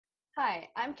Hi,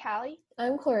 I'm Callie,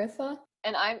 I'm Clarissa.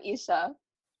 And I'm Isha.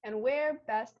 and we're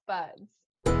Best Buds.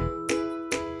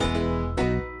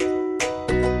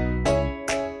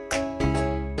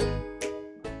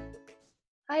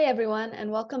 Hi, everyone,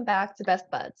 and welcome back to Best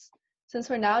Buds. Since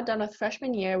we're now done with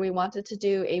freshman year, we wanted to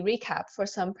do a recap for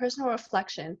some personal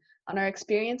reflection on our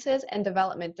experiences and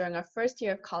development during our first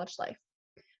year of college life.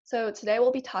 So today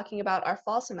we'll be talking about our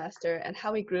fall semester and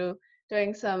how we grew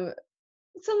during some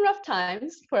rough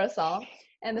times for us all.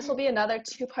 And this will be another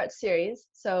two-part series,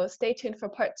 so stay tuned for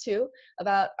part 2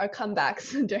 about our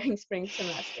comebacks during spring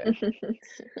semester.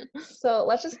 So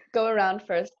let's just go around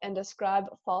first and describe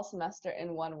fall semester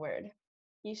in one word.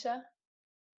 Isha?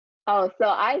 Oh, so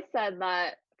I said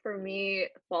that for me,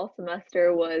 fall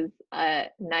semester was a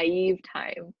naive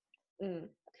time.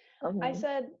 I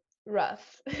said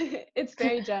rough. It's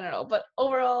very general, but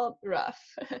overall rough.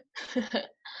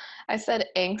 I said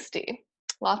angsty.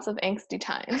 Lots of angsty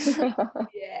times.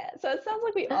 Yeah, so it sounds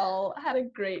like we all had a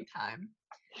great time.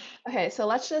 Okay, so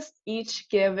let's just each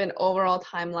give an overall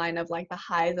timeline of like the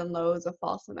highs and lows of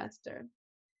fall semester.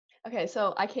 Okay,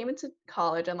 so I came into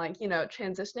college and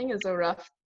transitioning is a rough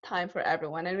time for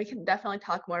everyone, and we can definitely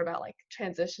talk more about like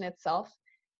transition itself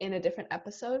in a different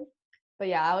episode. But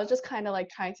yeah, I was just kind of like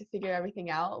trying to figure everything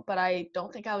out, but I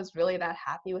don't think I was really that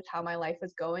happy with how my life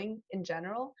was going in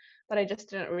general, but I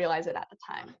just didn't realize it at the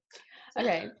time.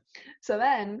 Okay, so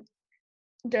then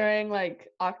during like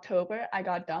October, I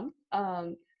got dumped.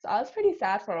 So I was pretty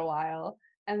sad for a while,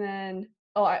 and then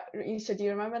Isha, do you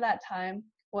remember that time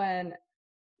when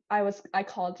I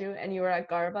called you and you were at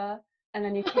Garba, and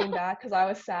then you came back because I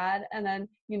was sad, and then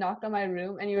you knocked on my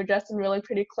room and you were dressed in really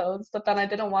pretty clothes, but then I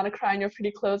didn't want to cry in your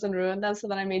pretty clothes and ruin them, so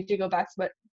then I made you go back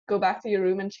to your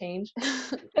room and change.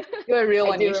 You're a real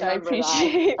one, Isha. I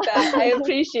appreciate that. I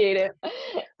appreciate it.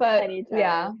 But Anytime.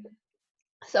 yeah.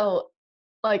 So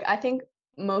like I think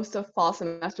most of fall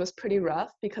semester was pretty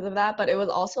rough because of that, but it was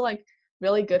also like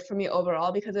really good for me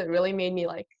overall because it really made me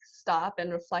like stop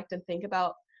and reflect and think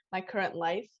about my current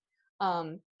life.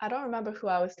 I don't remember who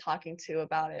I was talking to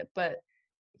about it, but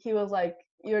he was like,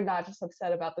 you're not just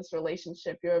upset about this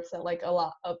relationship, you're upset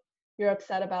you're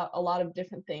upset about a lot of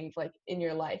different things like in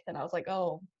your life. And I was like,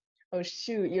 oh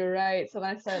shoot, you're right. So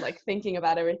then I started like thinking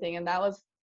about everything, and that was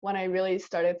when I really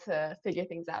started to figure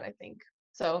things out, I think.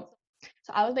 So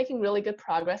I was making really good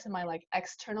progress in my like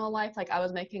external life. Like I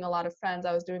was making a lot of friends.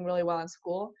 I was doing really well in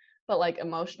school, but like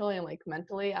emotionally and like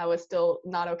mentally, I was still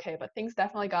not okay. But things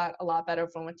definitely got a lot better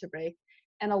from winter break,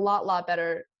 and a lot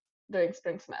better during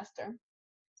spring semester.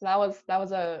 So that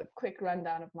was a quick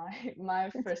rundown of my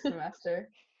my first semester.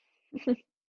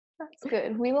 That's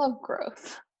good. We love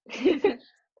growth.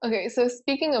 Okay, so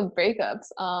speaking of breakups,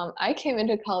 I came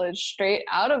into college straight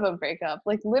out of a breakup.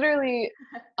 Like literally,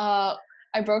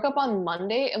 I broke up on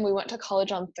Monday and we went to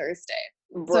college on Thursday.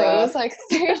 Bruh. So it was like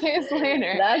 3 days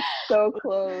later. That's so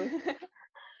close.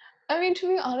 I mean, to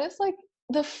be honest, like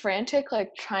the frantic,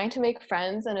 like trying to make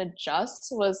friends and adjust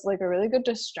was like a really good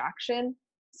distraction.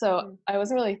 So I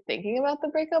wasn't really thinking about the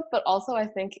breakup, but also I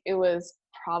think it was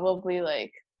probably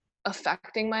like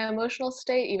affecting my emotional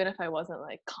state, even if I wasn't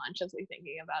like consciously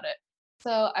thinking about it.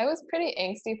 So I was pretty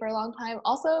angsty for a long time.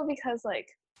 Also because like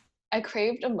I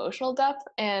craved emotional depth,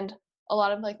 and a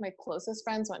lot of like my closest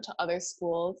friends went to other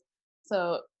schools.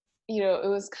 So, it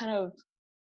was kind of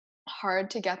hard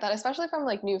to get that, especially from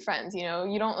like new friends. You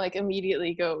don't like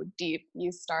immediately go deep.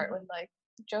 You start with like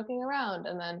joking around,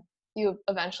 and then you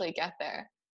eventually get there.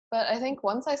 But I think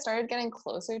once I started getting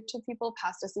closer to people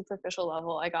past a superficial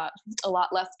level, I got a lot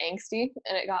less angsty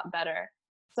and it got better.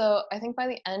 So I think by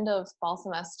the end of fall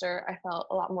semester, I felt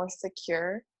a lot more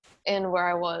secure in where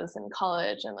I was in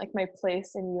college and like my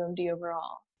place in UMD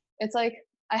overall. It's like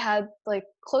I had like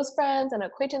close friends and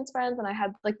acquaintance friends, and I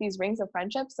had like these rings of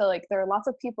friendship. So like there are lots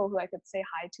of people who I could say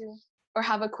hi to or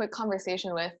have a quick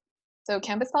conversation with. So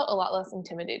campus felt a lot less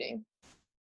intimidating.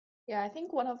 Yeah, I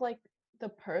think one of like the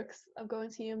perks of going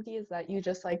to UMD is that you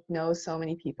just like know so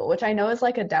many people, which I know is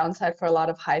like a downside for a lot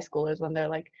of high schoolers when they're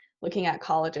like looking at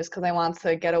colleges because they want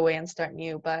to get away and start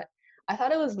new. But I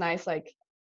thought it was nice like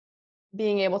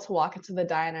being able to walk into the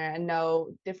diner and know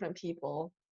different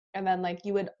people, and then like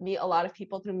you would meet a lot of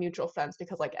people through mutual friends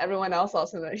because like everyone else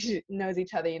also knows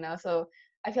each other, so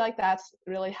I feel like that's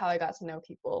really how I got to know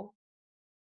people.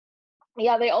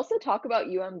 Yeah, they also talk about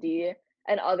UMD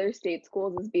and other state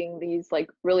schools as being these like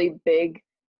really big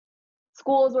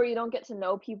schools where you don't get to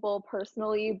know people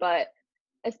personally, but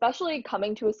especially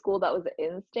coming to a school that was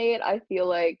in-state, I feel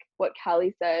like what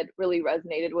Callie said really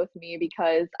resonated with me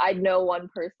because I'd know one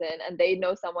person and they'd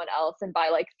know someone else, and by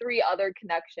like 3 other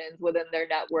connections within their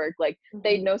network, like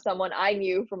they'd know someone I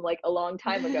knew from like a long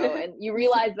time ago. And you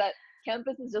realize that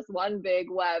campus is just one big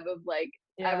web of like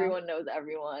everyone knows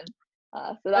everyone.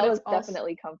 So that was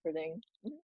definitely comforting.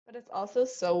 But it's also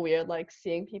so weird, like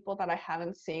seeing people that I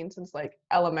haven't seen since like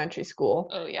elementary school.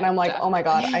 Oh yeah. And I'm like, oh my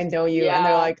God, I know you. And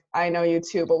they're like, I know you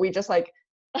too. But we just like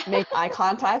make eye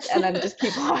contact and then just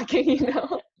keep walking, you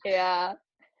know? Yeah.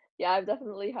 Yeah, I've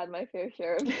definitely had my fair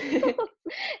share of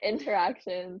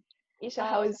interactions. Isha,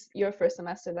 how was your first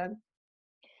semester then?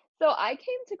 So I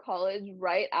came to college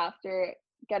right after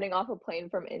getting off a plane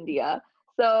from India.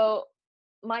 So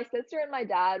my sister and my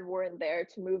dad weren't there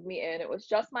to move me in. It was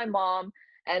just my mom,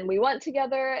 and we went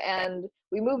together and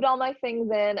we moved all my things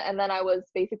in, and then I was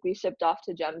basically shipped off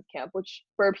to GEMS camp, which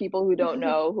for people who don't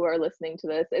know, who are listening to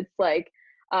this, it's like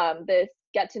this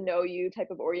get to know you type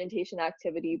of orientation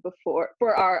activity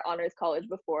for our honors college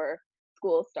before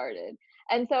school started.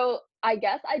 And so I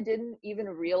guess I didn't even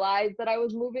realize that I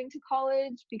was moving to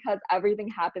college because everything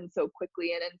happened so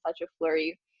quickly and in such a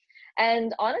flurry.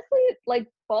 And honestly, like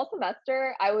fall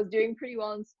semester, I was doing pretty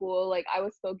well in school. Like I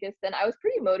was focused and I was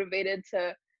pretty motivated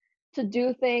to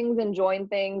do things and join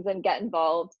things and get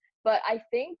involved. But I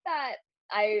think that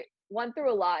I went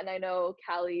through a lot, and I know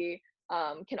Callie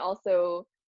can also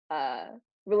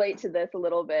relate to this a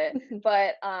little bit.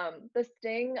 But the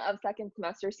sting of second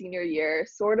semester senior year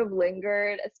sort of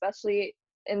lingered, especially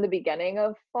in the beginning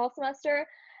of fall semester.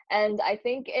 And I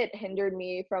think it hindered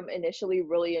me from initially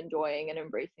really enjoying and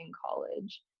embracing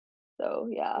college. So,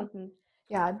 yeah.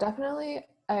 Yeah, definitely.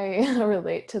 I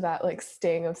relate to that like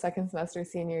sting of second semester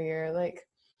senior year. Like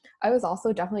I was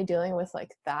also definitely dealing with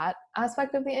like that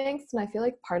aspect of the angst. And I feel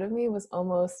like part of me was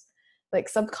almost like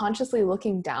subconsciously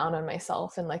looking down on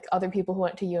myself and like other people who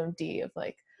went to UMD of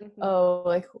like, oh,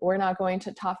 like we're not going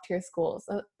to top tier schools.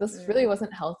 So this really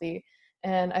wasn't healthy.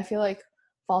 And I feel like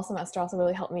fall semester also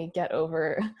really helped me get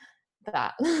over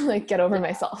that, like get over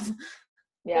myself.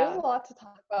 Yeah. There's a lot to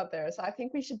talk about there. So I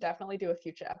think we should definitely do a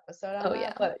future episode on that.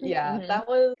 Yeah. But yeah, that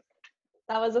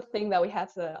was a thing that we had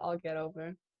to all get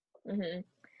over.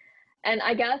 And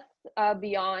I guess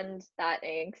beyond that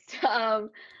angst,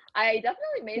 I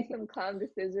definitely made some clown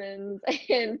decisions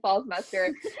in fall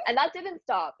semester, and that didn't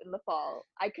stop in the fall.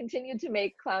 I continued to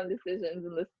make clown decisions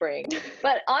in the spring.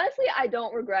 But honestly, I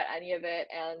don't regret any of it,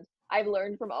 and I've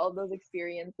learned from all of those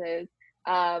experiences.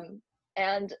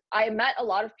 And I met a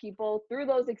lot of people through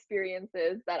those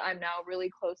experiences that I'm now really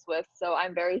close with, so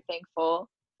I'm very thankful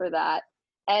for that.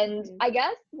 And I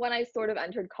guess when I sort of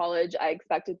entered college, I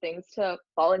expected things to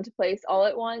fall into place all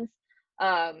at once.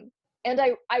 And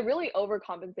I really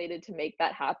overcompensated to make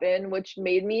that happen, which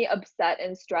made me upset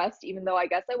and stressed, even though I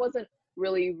guess I wasn't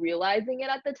really realizing it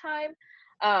at the time.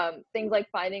 Things like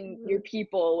finding your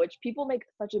people, which people make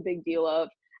such a big deal of,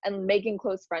 and making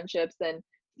close friendships and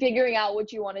figuring out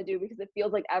what you want to do, because it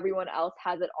feels like everyone else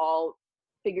has it all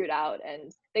figured out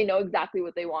and they know exactly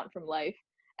what they want from life.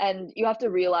 And you have to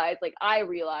realize, like I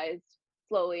realized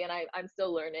slowly, and I'm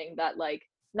still learning, that like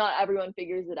not everyone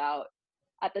figures it out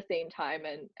at the same time,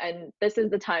 and this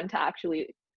is the time to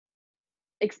actually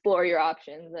explore your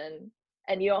options,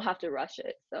 and you don't have to rush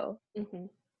it. So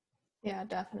yeah,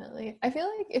 definitely. I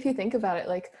feel like if you think about it,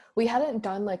 like we hadn't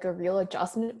done like a real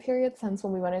adjustment period since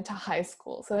when we went into high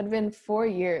school. So it had been 4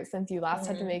 years since you last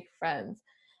had to make friends.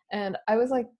 And I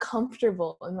was like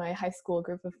comfortable in my high school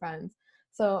group of friends.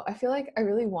 So I feel like I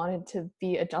really wanted to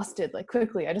be adjusted like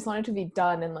quickly. I just wanted to be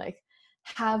done and like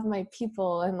have my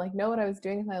people and like know what I was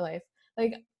doing with my life.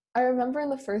 Like I remember in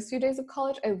the first few days of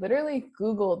college, I literally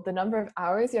Googled the number of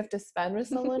hours you have to spend with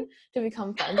someone to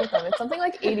become friends with them. It's something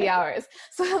like 80 hours.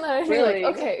 So then I'd be like,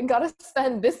 okay, gotta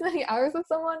spend this many hours with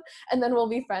someone and then we'll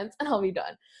be friends and I'll be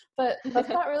done. But that's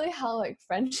not really how like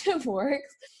friendship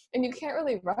works. And you can't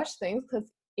really rush things because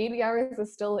 80 hours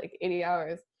is still like 80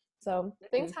 hours. So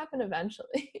things happen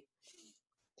eventually.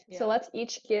 So let's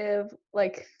each give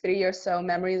like 3 or so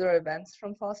memories or events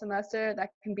from fall semester that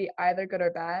can be either good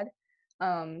or bad.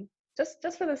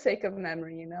 Just for the sake of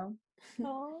memory, you know.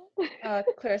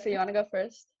 Clarissa, you want to go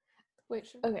first?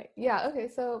 Okay.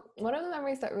 So one of the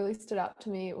memories that really stood out to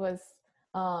me was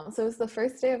so it was the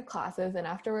first day of classes, and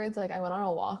afterwards like I went on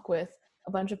a walk with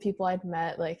a bunch of people I'd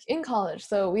met like in college.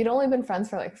 So we'd only been friends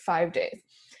for like 5 days.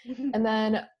 And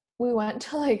then we went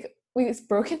to like, we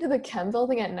broke into the chem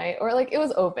building at night, or like it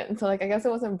was open, so like I guess it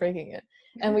wasn't breaking it,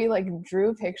 and we like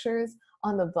drew pictures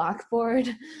on the blackboard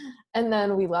and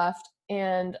then we left.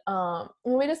 And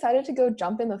we decided to go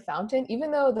jump in the fountain,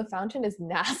 even though the fountain is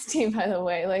nasty, by the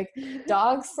way. Like,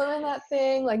 dogs swim in that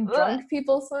thing, like drunk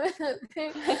people swim in that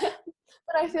thing.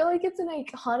 But I feel like it's an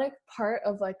iconic part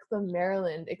of like the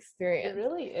Maryland experience. It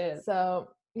really is. So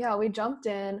yeah, we jumped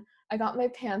in. I got my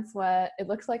pants wet. It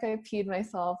looks like I peed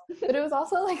myself, but it was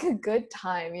also like a good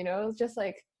time, you know? It was just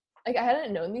like I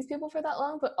hadn't known these people for that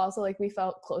long, but also like we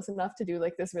felt close enough to do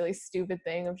like this really stupid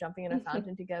thing of jumping in a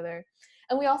fountain together.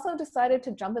 And we also decided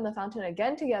to jump in the fountain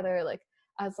again together, like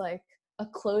as like a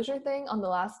closure thing on the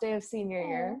last day of senior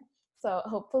year. So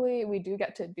hopefully we do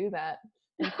get to do that.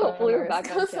 Hopefully we're back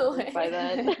on campus by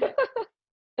then.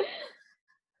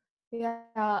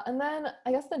 Yeah, and then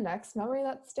I guess the next memory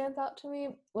that stands out to me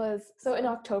was, so in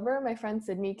October, my friend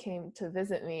Sydney came to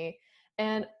visit me.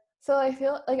 And so I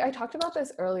feel like I talked about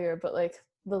this earlier, but like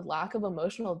the lack of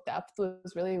emotional depth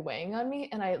was really weighing on me.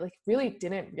 And I like really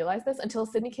didn't realize this until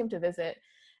Sydney came to visit.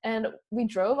 And we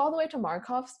drove all the way to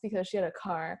Markov's because she had a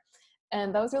car.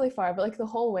 And that was really far. But like the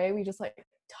whole way we just like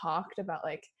talked about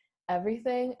like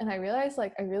everything. And I realized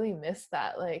like I really missed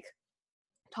that, like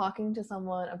talking to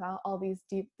someone about all these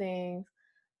deep things,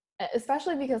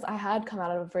 especially because I had come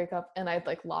out of a breakup and I'd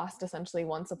like lost essentially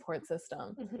one support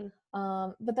system.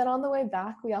 But then on the way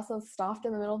back, we also stopped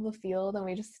in the middle of the field and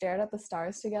we just stared at the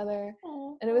stars together.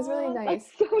 And it was really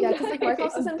nice. So yeah, because like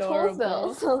Marcos is in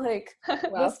Tollsville, so like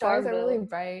the stars are really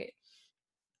bright.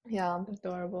 Yeah,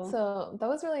 adorable. So that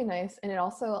was really nice, and it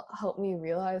also helped me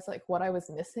realize like what I was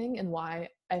missing and why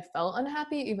I felt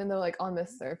unhappy, even though like on the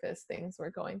surface things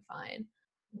were going fine.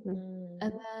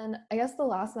 And then I guess the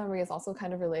last memory is also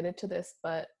kind of related to this,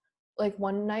 but like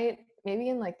one night, maybe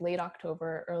in like late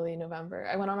October, early November,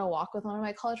 I went on a walk with one of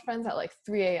my college friends at like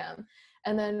 3 a.m.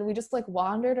 And then we just like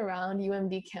wandered around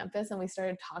UMD campus and we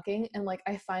started talking, and like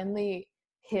I finally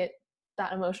hit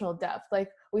that emotional depth. Like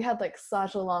we had like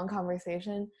such a long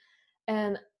conversation,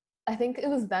 and I think it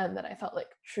was then that I felt like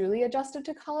truly adjusted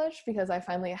to college, because I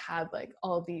finally had like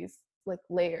all these like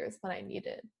layers that I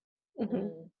needed.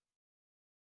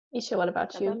 Isha, what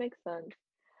about you? That makes sense.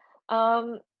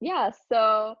 Yeah,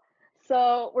 so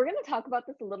we're gonna talk about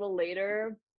this a little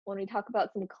later when we talk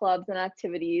about some clubs and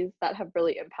activities that have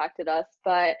really impacted us.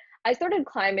 But I started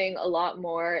climbing a lot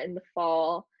more in the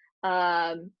fall,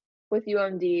 with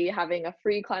UMD having a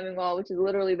free climbing wall, which is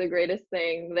literally the greatest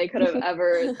thing they could have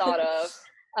ever thought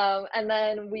of. And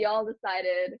then we all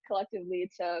decided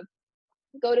collectively to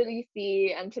go to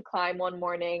DC and to climb one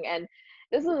morning. And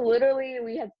this was literally,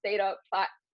 we had stayed up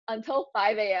until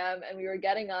 5 a.m. and we were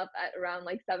getting up at around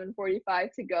like 7:45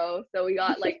 to go. So we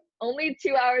got like only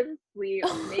 2 hours of sleep,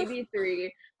 maybe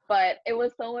 3, but it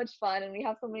was so much fun. And we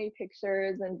have so many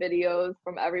pictures and videos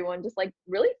from everyone just like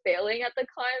really failing at the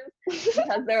climbs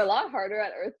because they're a lot harder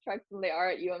at Earth Treks than they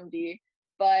are at UMD.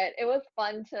 But it was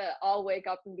fun to all wake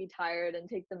up and be tired and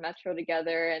take the metro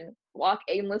together and walk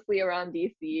aimlessly around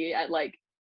DC at like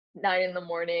 9 in the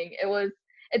morning. It was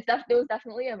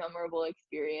definitely a memorable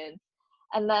experience.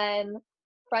 And then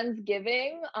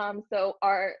Friendsgiving, so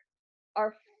our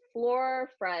floor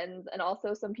friends and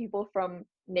also some people from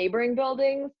neighboring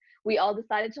buildings, we all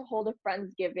decided to hold a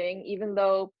Friendsgiving, even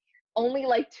though only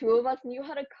like 2 of us knew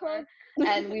how to cook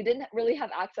and we didn't really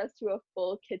have access to a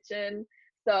full kitchen.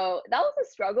 So that was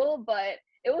a struggle, but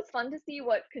it was fun to see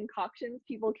what concoctions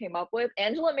people came up with.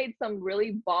 Angela made some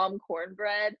really bomb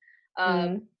cornbread.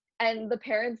 And the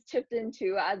parents chipped in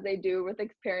too, as they do with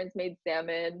like parents made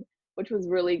salmon, which was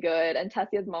really good. And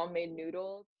Tessia's mom made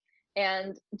noodles.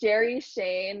 And Jerry,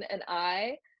 Shane, and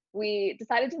we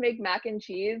decided to make mac and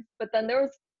cheese, but then there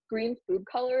was green food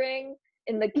coloring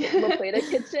in the La Plata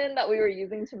kitchen that we were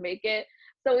using to make it.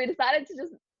 So we decided to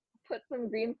just put some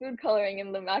green food coloring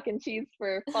in the mac and cheese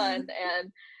for fun,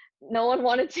 and no one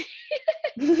wanted to eat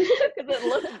it because it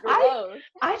looked gross.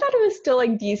 I thought it was still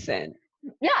like decent.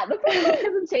 Yeah, the food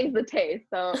doesn't change the taste,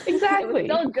 so exactly. It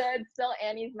was still good, still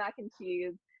Annie's mac and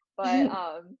cheese. But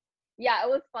yeah, it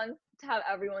was fun to have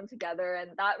everyone together,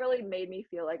 and that really made me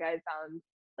feel like I found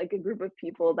like a group of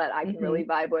people that I can really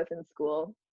vibe with in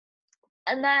school.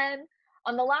 And then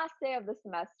on the last day of the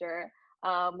semester,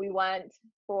 we went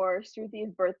for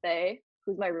Shruti's birthday,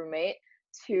 who's my roommate,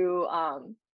 to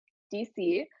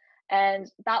DC.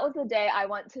 And that was the day I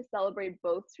went to celebrate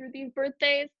both Shruti's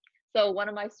birthdays. So one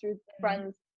of my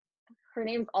friends, her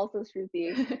name's also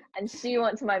Shruti, and she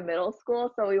went to my middle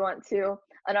school. So we went to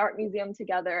an art museum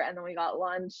together, and then we got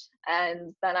lunch.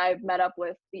 And then I met up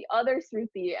with the other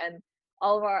Shruti and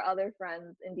all of our other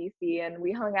friends in DC, and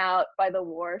we hung out by the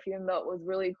wharf, even though it was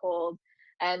really cold.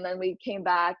 And then we came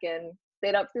back and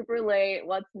stayed up super late.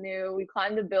 What's new? We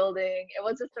climbed a building. It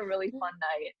was just a really fun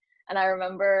night. And I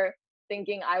remember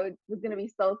thinking was gonna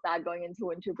be so sad going into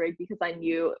winter break because I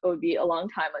knew it would be a long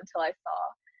time until I saw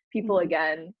people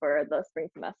again for the spring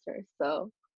semester. So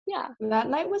yeah. That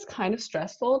night was kind of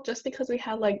stressful just because we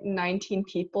had like 19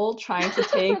 people trying to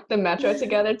take the metro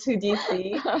together to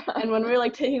DC. And when we were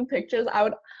like taking pictures,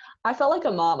 I felt like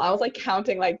a mom. I was like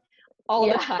counting like all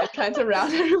the time, trying to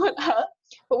round everyone up.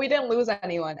 But we didn't lose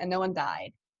anyone and no one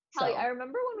died. Callie, I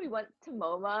remember when we went to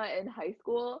MoMA in high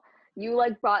school, you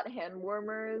like brought hand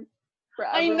warmers for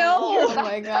everyone. I know. Oh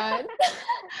my god.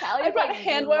 Callie's, I brought like,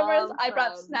 hand warmers, mom I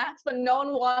brought friend. snacks, but no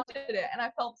one wanted it, and I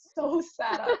felt so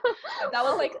sad. That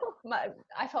was like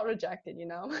I felt rejected, you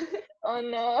know. Oh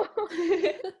no.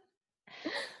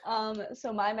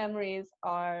 So my memories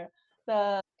are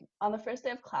on the first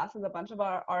day of classes, a bunch of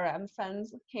our RM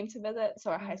friends came to visit.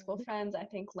 So our high school friends, I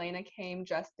think Lena came,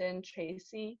 Justin,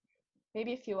 Tracy,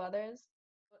 maybe a few others.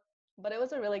 But it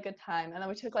was a really good time. And then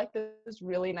we took like this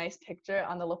really nice picture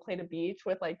on the La Plata beach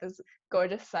with like this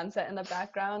gorgeous sunset in the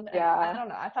background. And I don't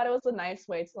know. I thought it was a nice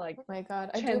way to like Oh my god,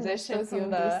 I do miss transition those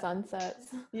from UMD sunsets.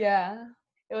 Yeah.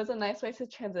 It was a nice way to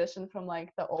transition from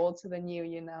like the old to the new,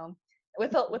 you know,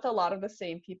 with a lot of the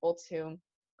same people too.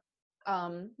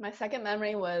 My second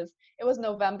memory was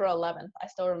November 11th. I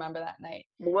still remember that night.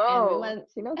 Whoa. And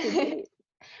She knows the date.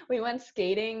 we went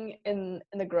skating in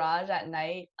the garage at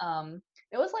night.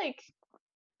 It was like,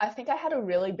 I think I had a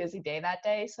really busy day that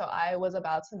day, so I was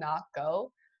about to not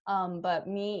go. But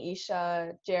me,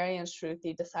 Isha, Jerry, and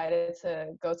Shruti decided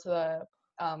to go to the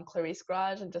Clarice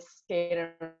garage and just skate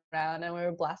around, and we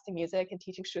were blasting music and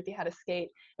teaching Shruti how to skate.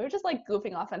 We were just like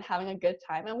goofing off and having a good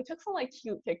time, and we took some like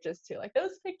cute pictures too. Like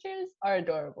those pictures are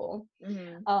adorable.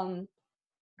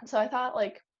 So I thought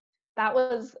like that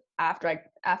was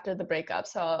after the breakup.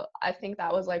 So I think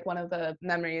that was like one of the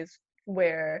memories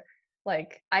where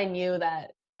like I knew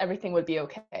that everything would be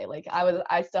okay. Like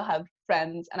I still have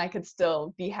friends and I could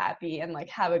still be happy and like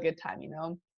have a good time, you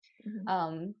know.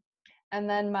 And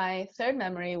then my third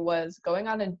memory was going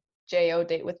on a JO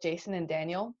date with Jason and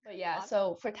Daniel. But yeah,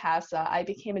 so for TASA, I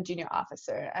became a junior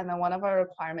officer, and then one of our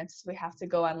requirements is we have to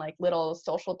go on like little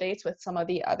social dates with some of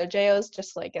the other JOs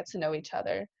just to like get to know each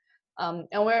other. And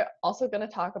we're also going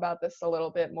to talk about this a little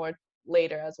bit more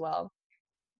later as well.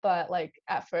 But like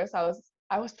at first I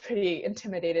was pretty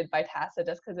intimidated by TASA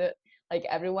just because it like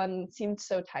everyone seemed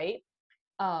so tight.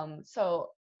 So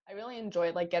I really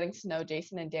enjoyed like getting to know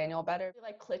Jason and Daniel better. We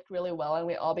like clicked really well and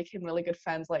we all became really good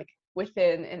friends like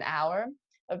within an hour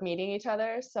of meeting each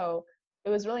other. So it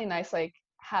was really nice like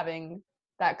having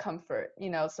that comfort, you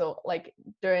know. So like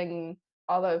during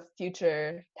all the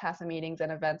future TASA meetings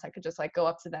and events, I could just like go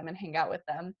up to them and hang out with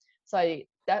them. So it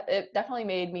definitely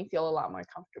made me feel a lot more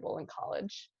comfortable in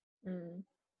college. And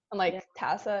like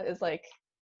TASA is like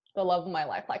the love of my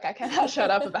life. Like I cannot shut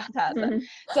up about TASA.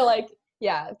 So like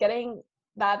yeah, getting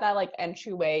that like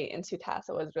entryway into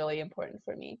TASA was really important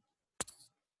for me.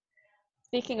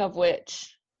 Speaking of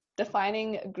which,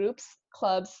 defining groups,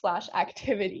 clubs /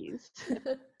 activities.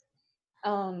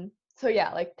 So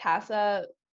yeah, like TASA,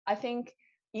 I think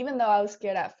even though I was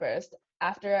scared at first,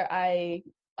 after I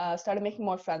started making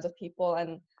more friends with people,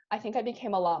 and I think I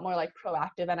became a lot more like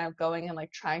proactive and outgoing and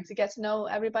like trying to get to know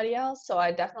everybody else. So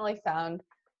I definitely found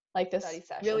like this study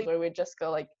sessions where we would just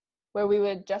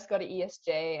go to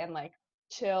ESJ and like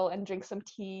chill and drink some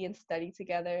tea and study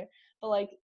together. But like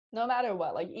no matter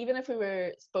what, like even if we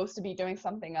were supposed to be doing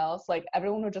something else, like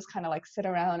everyone would just kind of like sit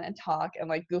around and talk and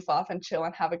like goof off and chill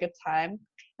and have a good time. And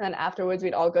then afterwards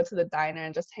we'd all go to the diner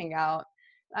and just hang out.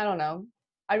 I don't know.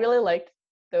 I really liked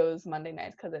those Monday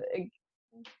nights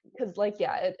because like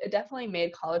yeah, it definitely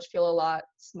made college feel a lot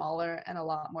smaller and a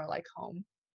lot more like home.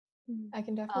 I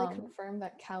can definitely confirm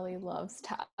that Callie loves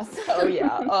TASA. Oh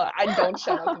yeah. I don't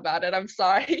shut up about it. I'm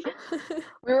sorry.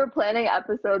 We were planning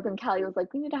episodes and Callie was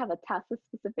like, we need to have a TASA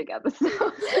specific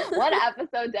episode. One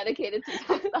episode dedicated to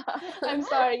TASA. I'm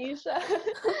sorry, Isha.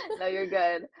 No, you're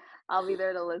good. I'll be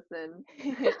there to listen.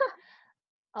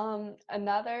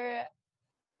 Another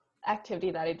activity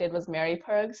that I did was Mary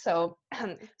Purg. So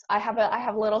I have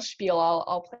a little spiel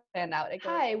I'll plan out.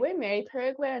 Hi, we're Mary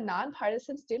Purg. We're a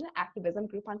nonpartisan student activism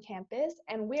group on campus,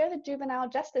 and we are the Juvenile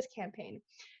Justice Campaign.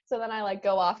 So then I like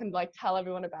go off and like tell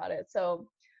everyone about it. So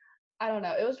I don't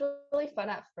know. It was really fun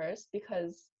at first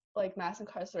because like mass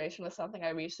incarceration was something I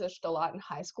researched a lot in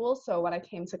high school. So when I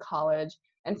came to college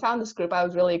and found this group, I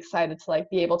was really excited to like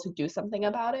be able to do something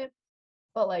about it.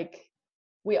 But like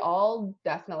we all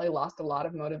definitely lost a lot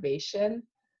of motivation.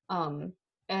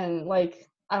 And like,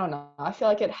 I don't know, I feel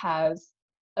like it has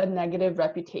a negative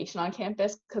reputation on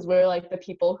campus because we're like the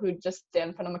people who just stand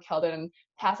in front of McKeldin and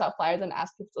pass out flyers and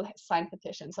ask people to sign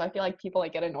petitions. So I feel like people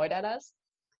like get annoyed at us.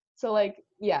 So like,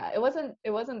 yeah, it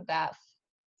wasn't that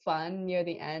fun near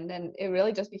the end, and it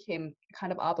really just became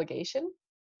kind of obligation,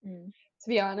 Mm. to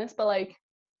be honest. But like,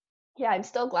 yeah, I'm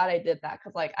still glad I did that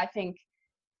because like I think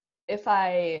if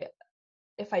I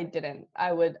if I didn't,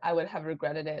 I would have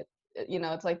regretted it.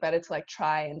 It's like better to like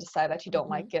try and decide that you don't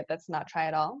Mhm. like it. That's not try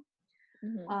at all.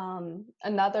 Mhm.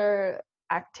 Another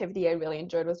activity I really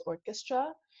enjoyed was orchestra,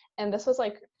 and this was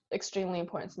like extremely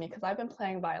important to me because I've been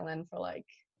playing violin for like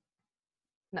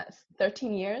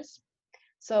 13 years.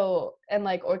 So, and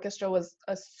like orchestra was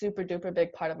a super duper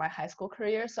big part of my high school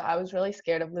career. So I was really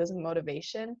scared of losing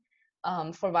motivation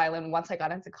for violin once I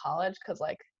got into college because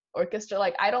like orchestra,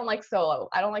 like I don't like solo.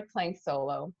 I don't like playing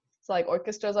solo. So like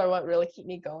orchestras are what really keep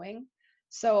me going.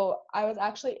 So I was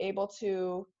actually able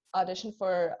to audition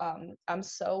for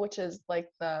AMSO, which is like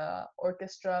the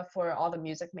orchestra for all the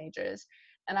music majors.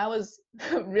 And I was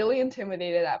really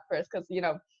intimidated at first because,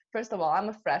 first of all, I'm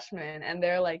a freshman and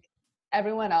they're like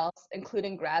everyone else,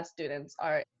 including grad students,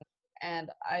 are, and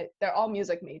they're all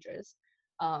music majors,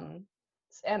 um,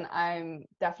 and I'm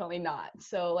definitely not.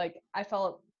 So like I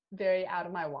felt very out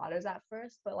of my waters at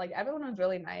first, but like everyone was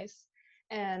really nice,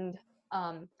 and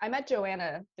I met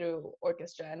Joanna through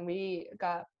orchestra, and we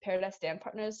got paired as stand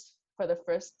partners for the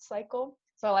first cycle.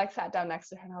 So I like sat down next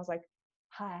to her, and I was like,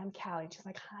 "Hi, I'm Callie." And she's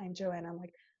like, "Hi, I'm Joanna." I'm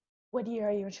like, "What year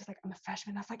are you?" And she's like, "I'm a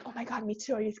freshman." I was like, "Oh my God, me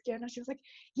too. Are you scared?" And she was like,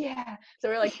 "Yeah." So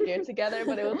we are like scared together,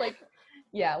 but it was like,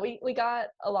 yeah, we got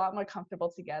a lot more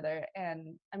comfortable together, and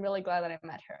I'm really glad that I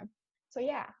met her. So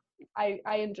yeah,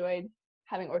 I enjoyed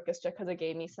having orchestra because it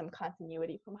gave me some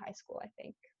continuity from high school, I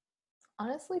think.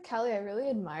 Honestly, Callie, I really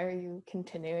admire you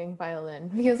continuing violin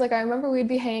because, like, I remember we'd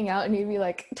be hanging out and you'd be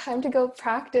like, "Time to go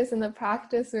practice in the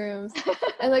practice rooms,"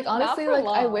 and like, Not honestly, for like,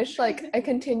 I long. wish like I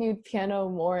continued piano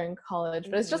more in college,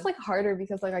 but it's just Mhm. like harder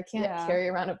because like I can't Yeah, carry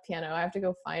around a piano. I have to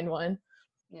go find one.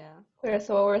 yeah.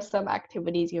 So what were some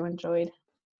activities you enjoyed?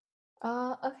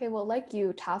 Okay, well, like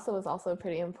you, TASA was also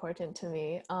pretty important to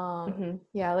me. Hmm.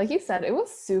 Yeah, like you said, it was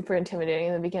super intimidating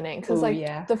in the beginning because Oh like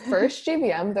yeah. the first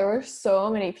GBM, there were so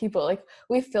many people. Like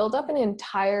we filled up an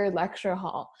entire lecture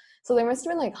hall. So there must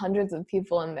have been like hundreds of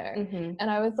people in there. Hmm. And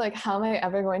I was like, how am I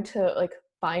ever going to like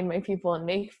find my people and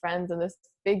make friends in this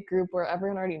big group where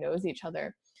everyone already knows each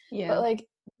other? But Yeah. like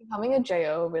becoming a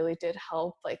JO really did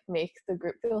help like make the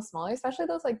group feel smaller, especially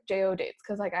those like JO dates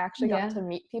because like I actually got Yeah. to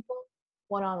meet people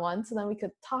one-on-one so then we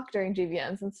could talk during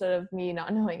GBMs instead of me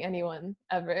not knowing anyone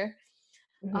ever.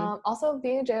 Hmm. Also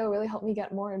being a JO really helped me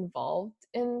get more involved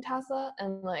in TASA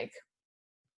and like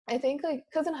I think like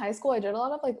because in high school I did a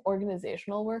lot of like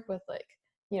organizational work with like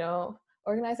you know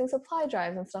organizing supply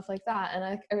drives and stuff like that and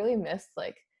I really missed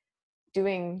like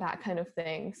doing that kind of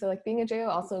thing. So like being a JO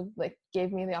also like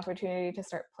gave me the opportunity to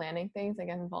start planning things and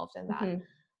get involved in that. Hmm.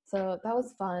 So that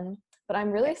was fun. But I'm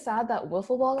really sad that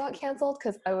Wiffle Ball got canceled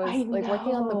because I was I like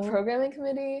working on the know. programming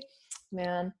committee.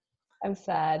 Man, I'm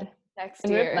sad. next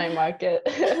And Rip year. Night Market.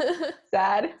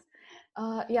 Sad.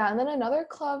 Yeah, and then another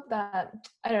club that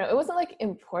I don't know, it wasn't like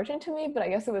important to me, but I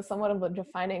guess it was somewhat of a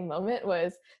defining moment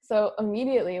was so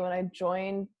immediately when I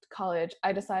joined college,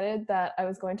 I decided that I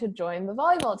was going to join the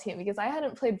volleyball team because I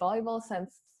hadn't played volleyball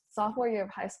since sophomore year of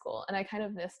high school and I kind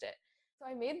of missed it. So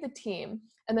I made the team,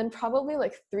 and then probably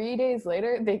like 3 days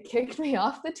later, they kicked me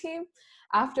off the team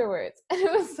afterwards. And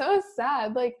it was so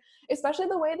sad. Like, especially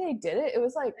the way they did it, it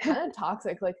was like kind of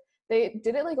toxic. Like, they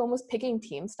did it like almost picking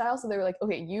team style. So they were like,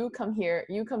 okay, you come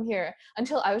here,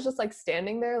 until I was just like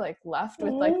standing there, like left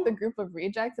with like the group of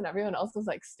rejects and everyone else was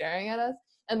like staring at us.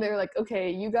 And they were like,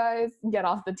 okay, you guys get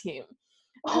off the team.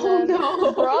 And Oh then,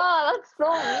 no. Bruh, that's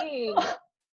so mean.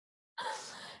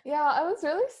 yeah, I was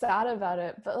really sad about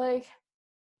it. But like,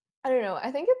 I don't know.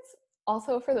 I think it's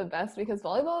also for the best because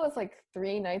volleyball was like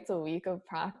 3 nights a week of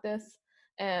practice.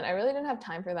 And I really didn't have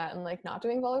time for that. And like not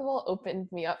doing volleyball opened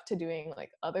me up to doing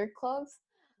like other clubs.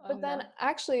 Oh But then no.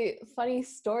 actually, funny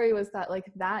story was that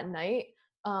like that night,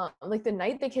 like the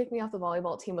night they kicked me off the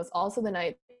volleyball team was also the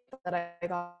night that I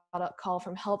got a call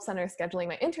from Help Center scheduling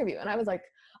my interview. And I was like,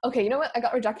 okay, you know what? I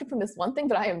got rejected from this one thing,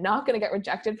 but I am not going to get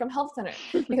rejected from Help Center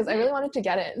because I really wanted to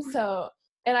get in. So,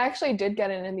 and I actually did get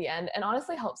in the end. And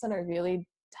honestly, Help Center really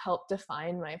helped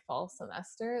define my fall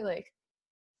semester. Like,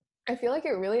 I feel like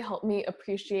it really helped me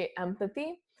appreciate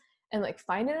empathy and like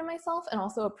find it in myself and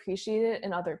also appreciate it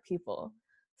in other people.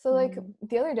 So like Mm.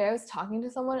 the other day I was talking to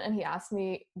someone and he asked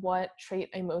me what trait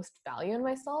I most value in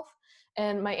myself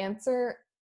and my answer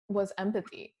was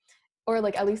empathy or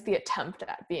like at least the attempt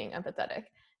at being empathetic.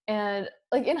 And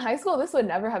like in high school this would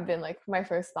never have been like my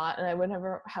first thought and I would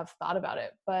never have thought about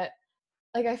it, but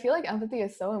like I feel like empathy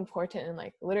is so important in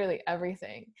like literally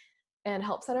everything. And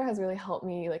Help Center has really helped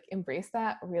me like embrace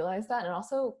that, realize that, and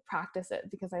also practice it,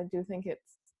 because I do think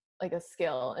it's like a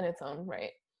skill in its own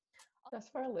right.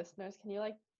 Just for our listeners, can you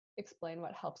like explain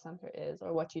what Help Center is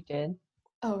or what you did?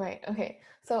 Oh, right. Okay.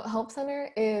 So Help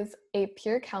Center is a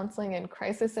peer counseling and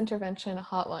crisis intervention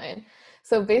hotline.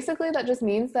 So basically that just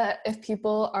means that if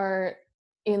people are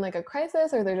in like a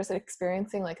crisis or they're just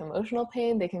experiencing like emotional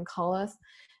pain, they can call us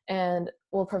and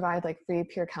we'll provide like free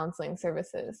peer counseling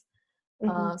services.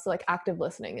 So like active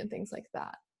listening and things like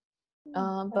that.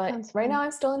 But right now I'm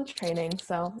still in training,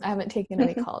 so I haven't taken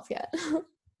any calls yet. All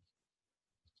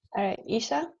right,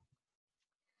 Isha?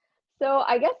 So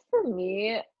I guess for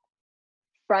me,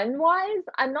 friend-wise,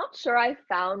 I'm not sure I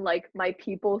found like my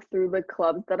people through the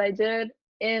clubs that I did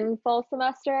in fall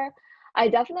semester. I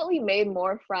definitely made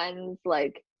more friends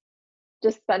like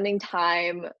just spending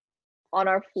time on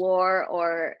our floor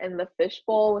or in the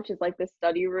fishbowl, which is like the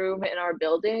study room in our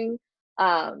building.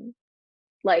 Um,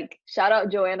 like shout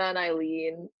out Joanna and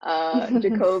Eileen,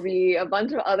 Jacoby, a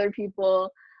bunch of other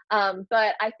people.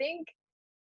 But I think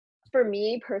for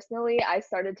me personally, I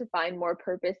started to find more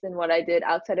purpose in what I did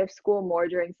outside of school more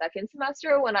during second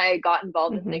semester when I got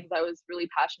involved in things I was really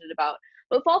passionate about.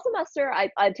 But fall semester,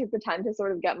 I took the time to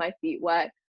sort of get my feet wet.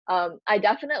 I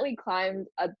definitely climbed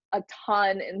a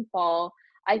ton in fall.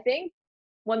 I think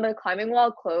when the climbing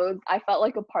wall closed, I felt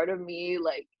like a part of me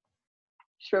like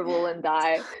shrivel and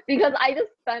die because I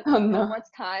just spent so much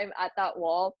time at that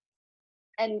wall.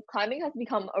 And climbing has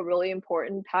become a really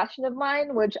important passion of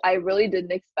mine, which I really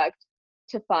didn't expect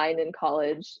to find in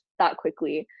college that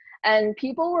quickly. And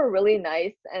people were really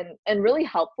nice and really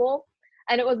helpful.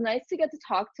 And it was nice to get to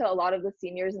talk to a lot of the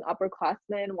seniors and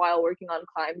upperclassmen while working on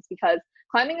climbs, because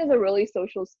climbing is a really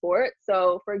social sport.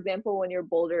 So, for example, when you're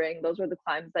bouldering, those are the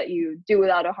climbs that you do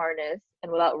without a harness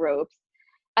and without ropes.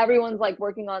 Everyone's like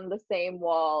working on the same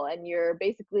wall, and you're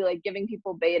basically like giving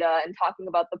people beta and talking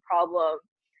about the problem.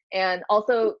 And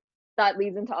also that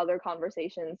leads into other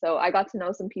conversations. So I got to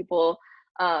know some people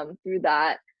through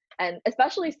that, and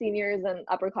especially seniors and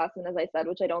upperclassmen, as I said,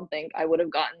 which I don't think I would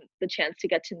have gotten the chance to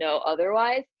get to know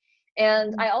otherwise.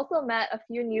 And I also met a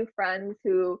few new friends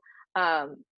who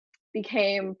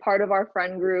became part of our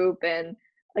friend group, and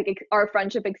like our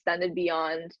friendship extended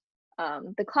beyond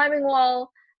the climbing wall.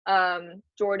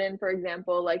 Jordan, for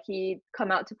example, like he'd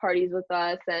come out to parties with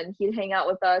us and he'd hang out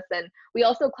with us, and we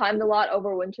also climbed a lot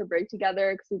over winter break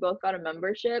together because we both got a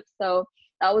membership, so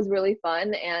that was really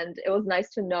fun. And it was nice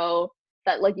to know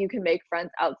that like you can make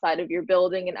friends outside of your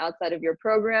building and outside of your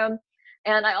program.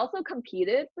 And I also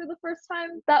competed for the first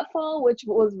time that fall, which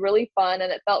was really fun,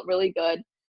 and it felt really good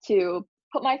to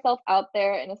put myself out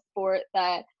there in a sport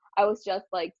that I was just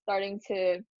like starting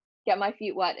to get my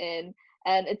feet wet in.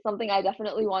 And it's something I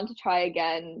definitely want to try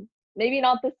again. Maybe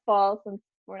not this fall since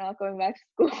we're not going back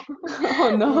to school.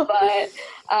 Oh no.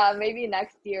 But maybe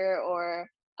next year, or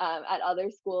at other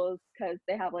schools, because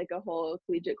they have like a whole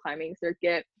collegiate climbing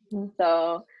circuit.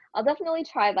 So I'll definitely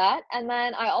try that. And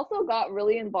then I also got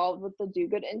really involved with the Do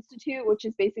Good Institute, which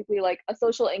is basically like a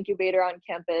social incubator on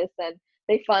campus, and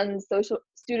they fund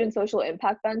student social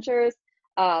impact ventures.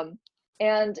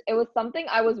 And it was something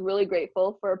I was really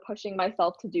grateful for pushing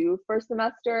myself to do first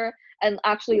semester and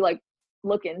actually like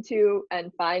look into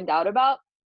and find out about.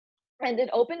 And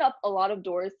it opened up a lot of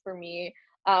doors for me.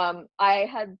 I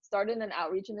had started an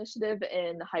outreach initiative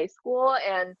in high school,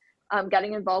 and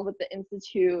getting involved with the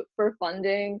Institute for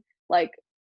funding like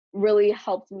really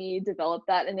helped me develop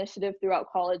that initiative throughout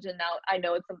college. And now I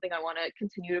know it's something I want to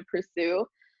continue to pursue.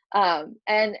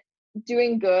 And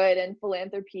doing good and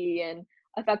philanthropy and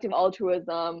effective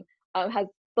altruism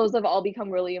those have all become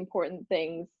really important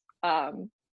things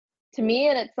to me,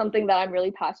 and it's something that I'm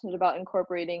really passionate about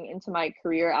incorporating into my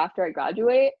career after I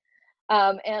graduate.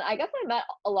 And I guess I met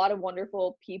a lot of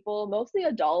wonderful people, mostly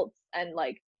adults and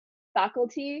like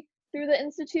faculty through the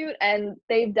institute, and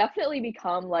they've definitely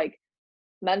become like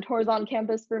mentors on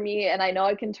campus for me. And I know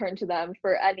I can turn to them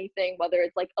for anything, whether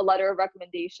it's like a letter of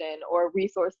recommendation or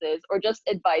resources or just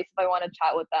advice if I want to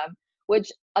chat with them,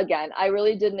 which again, I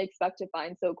really didn't expect to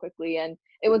find so quickly. And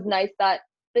it was nice that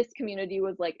this community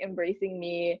was like embracing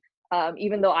me,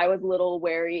 even though I was a little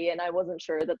wary and I wasn't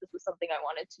sure that this was something I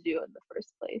wanted to do in the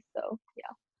first place. So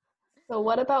yeah. So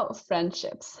what about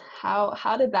friendships?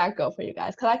 How did that go for you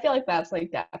guys? Because I feel like that's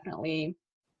like definitely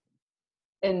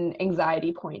an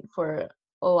anxiety point for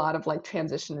a lot of like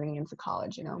transitioning into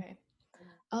college, you know? Okay.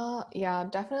 Yeah,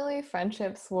 definitely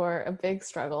friendships were a big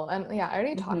struggle. And yeah, I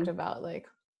already talked about like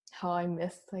how I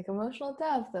missed like emotional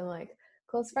depth and like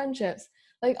close friendships.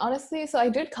 Like honestly, so I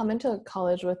did come into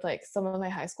college with like some of my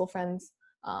high school friends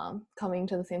coming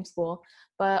to the same school.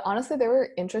 But honestly, they were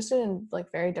interested in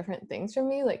like very different things from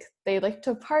me. Like they like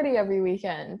to party every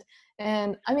weekend.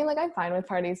 And I mean, like I'm fine with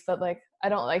parties, but like I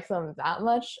don't like them that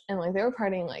much. And like they were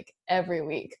partying like every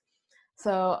week.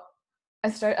 So I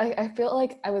feel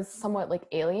like I was somewhat like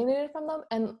alienated from them.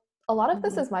 And a lot of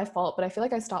this is my fault, but I feel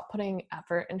like I stopped putting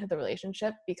effort into the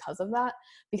relationship because of that,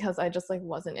 because I just like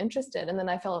wasn't interested. And then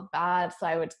I felt bad. So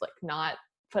I would like not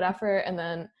put effort, and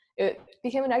then it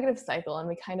became a negative cycle and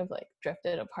we kind of like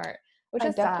drifted apart, which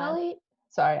is definitely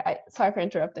sorry for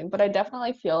interrupting, but I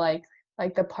definitely feel like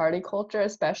the party culture,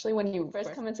 especially when you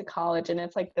first come into college and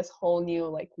it's like this whole new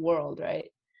like world, right?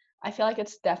 I feel like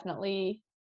it's definitely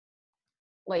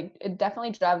like it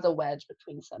definitely drives a wedge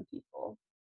between some people.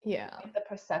 Yeah. Like the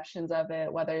perceptions of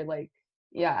it, whether like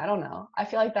yeah, I don't know. I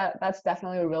feel like that's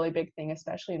definitely a really big thing,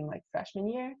 especially in like freshman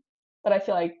year. But I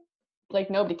feel like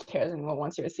nobody cares anymore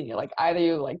once you're a senior. Like either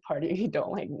you like party or you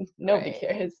don't, like nobody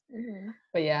cares.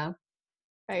 But yeah.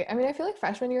 Right. I mean, I feel like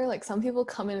freshman year, like some people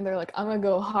come in and they're like, I'm gonna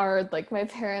go hard. Like my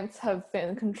parents have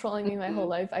been controlling me my whole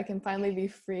life. I can finally be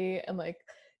free and like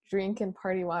drink and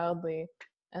party wildly.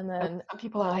 And then some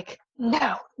people are like,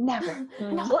 no, never.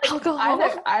 no Like, alcohol.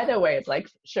 either way, it's like,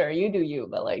 sure, you do you,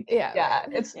 but like, Yeah,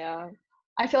 it's Yeah.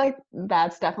 I feel like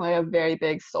that's definitely a very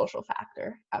big social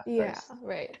factor at first.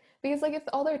 Right. Because like if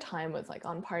all their time was like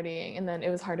on partying, and then it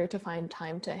was harder to find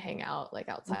time to hang out like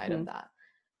outside of that.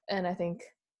 And I think,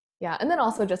 yeah. And then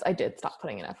also just I did stop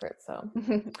putting in effort. So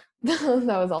that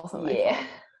was also my fault.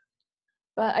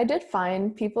 But I did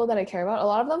find people that I care about, a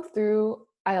lot of them through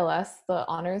ILS, the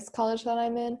honors college that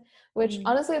I'm in, which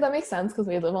honestly, that makes sense because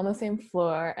we live on the same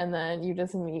floor and then you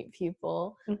just meet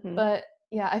people. But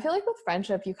yeah, I feel like with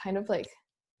friendship, you kind of like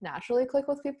naturally click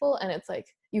with people, and it's like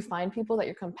you find people that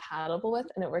you're compatible with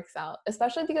and it works out,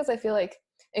 especially because I feel like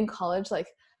in college, like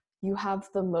you have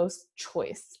the most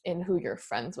choice in who you're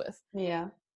friends with. Yeah.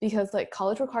 Because like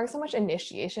college requires so much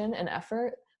initiation and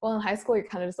effort. Well, in high school, you're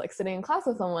kind of just like sitting in class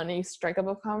with someone and you strike up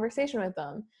a conversation with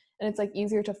them. And it's like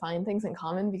easier to find things in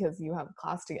common because you have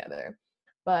class together.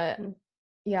 But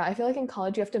yeah, I feel like in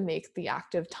college, you have to make the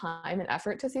active time and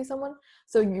effort to see someone.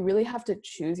 So you really have to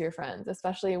choose your friends,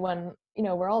 especially when, you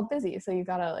know, we're all busy. So you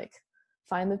gotta like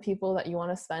find the people that you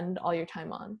want to spend all your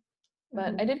time on.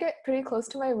 But I did get pretty close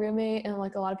to my roommate and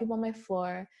like a lot of people on my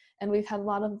floor. And we've had a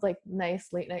lot of like nice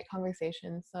late night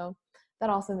conversations. So that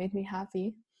also made me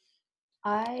happy.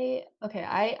 I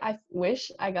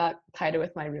wish I got tighter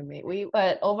with my roommate.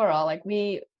 But overall, like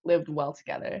we lived well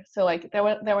together. So like there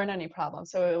weren't any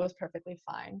problems. So it was perfectly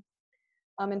fine.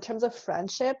 In terms of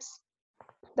friendships,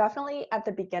 definitely at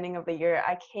the beginning of the year,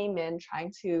 I came in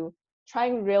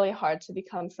trying really hard to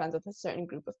become friends with a certain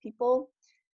group of people.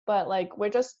 But like we're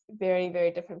just very,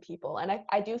 very different people. And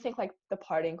I do think like the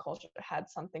partying culture had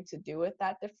something to do with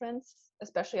that difference,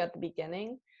 especially at the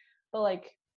beginning. But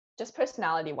like just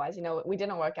personality wise, you know, we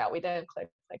didn't work out, we didn't click,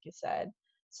 like you said.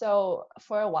 So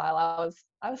for a while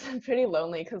I was pretty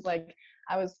lonely because like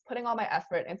I was putting all my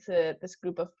effort into this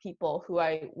group of people who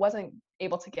I wasn't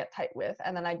able to get tight with.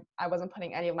 And then I wasn't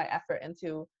putting any of my effort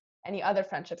into any other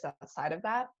friendships outside of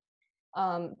that.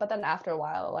 But then after a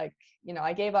while, like, you know,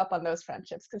 I gave up on those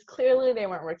friendships because clearly they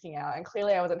weren't working out and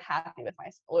clearly I wasn't happy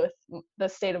with the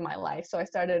state of my life. So I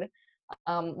started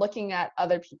looking at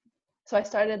other people. So I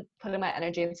started putting my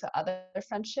energy into other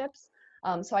friendships.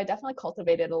 So I definitely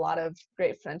cultivated a lot of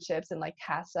great friendships in like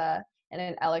CASA and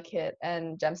in Ellicott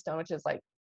and Gemstone, which is like,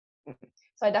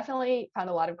 so I definitely found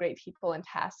a lot of great people in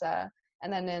CASA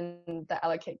and then in the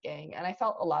Ellicott gang. And I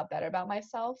felt a lot better about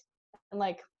myself. And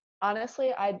like,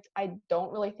 honestly, I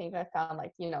don't really think I found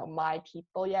like, you know, my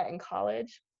people yet in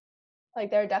college. Like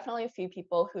there are definitely a few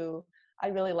people who I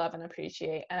really love and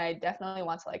appreciate, and I definitely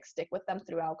want to like stick with them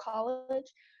throughout college.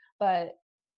 But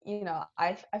you know,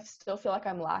 I still feel like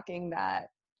I'm lacking that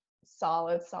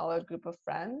solid group of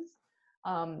friends.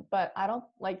 But I don't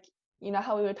like, you know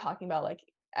how we were talking about like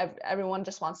everyone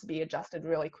just wants to be adjusted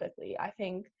really quickly. I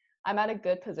think I'm at a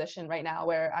good position right now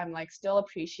where I'm like still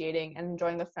appreciating and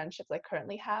enjoying the friendships I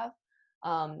currently have.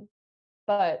 Um,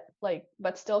 but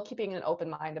still keeping an open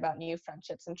mind about new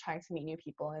friendships and trying to meet new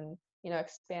people and, you know,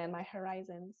 expand my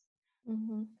horizons.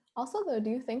 Also though,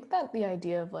 do you think that the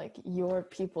idea of like your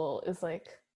people is like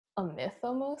a myth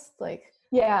almost? Like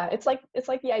yeah, it's like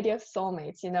the idea of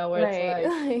soulmates, you know, where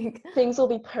it's like things will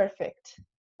be perfect.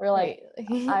 We're like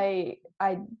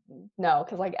I know,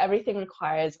 because like everything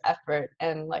requires effort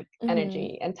and like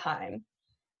energy and time.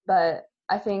 But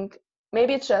I think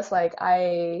maybe it's just like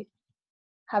I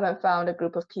haven't found a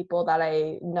group of people that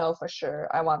I know for sure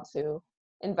I want to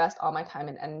invest all my time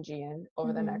and energy in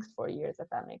over the next 4 years, if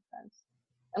that makes sense.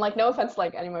 And like, no offense to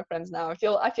like any of my friends now. I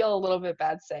feel a little bit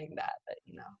bad saying that, but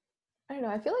you know. I don't know.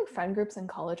 I feel like friend groups in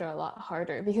college are a lot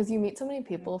harder because you meet so many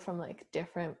people from like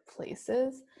different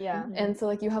places. Yeah. And so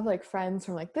like you have like friends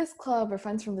from like this club or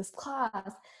friends from this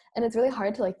class, and it's really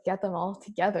hard to like get them all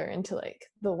together into like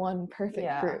the one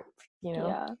perfect group, you know?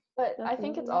 Yeah. But I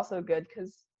think it's also good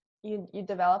because you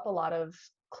develop a lot of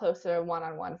closer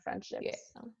one-on-one friendships.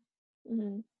 Yeah.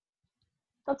 Mm-hmm.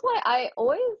 That's why I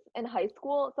always in high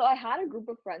school, so I had a group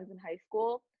of friends in high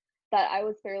school that I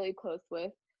was fairly close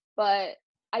with, but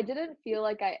I didn't feel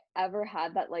like I ever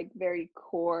had that like very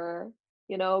core,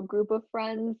 group of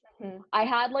friends. Mhm. I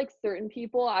had like certain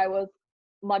people I was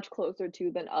much closer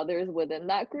to than others within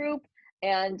that group,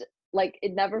 and like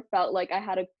it never felt like I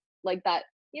had a like that.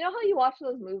 You know how you watch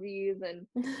those movies and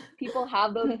people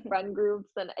have those friend groups,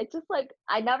 and it's just like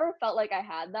I never felt like I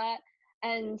had that.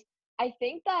 And I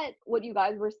think that what you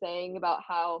guys were saying about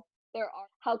how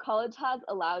college has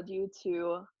allowed you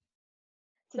to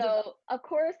so of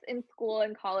course in school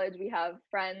and college we have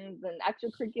friends and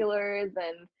extracurriculars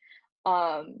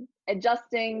and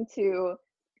adjusting to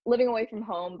living away from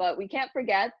home, but we can't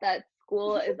forget that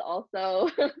school is also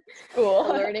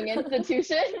School. a learning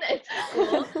institution. It's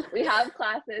school. We have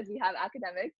classes, we have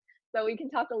academics. So we can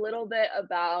talk a little bit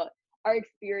about our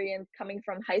experience coming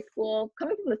from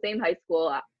the same high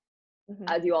school,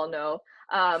 as you all know,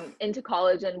 into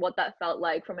college and what that felt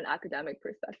like from an academic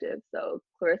perspective. So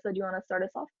Clarissa, do you want to start us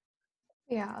off?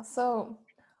 Yeah, so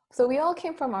we all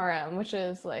came from RM, which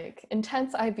is like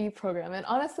intense IB program. And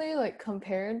honestly, like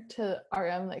compared to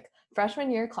RM, like freshman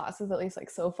year classes, at least like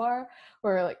so far,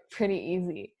 were like pretty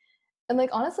easy. And like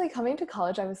honestly, coming to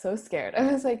college, I was so scared.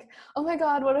 I was like, oh my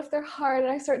God, what if they're hard?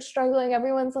 And I start struggling.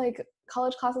 Everyone's like,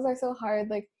 college classes are so hard.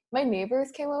 Like my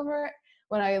neighbors came over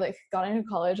when I like got into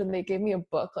college and they gave me a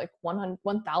book, like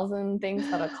 1,000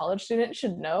 things that a college student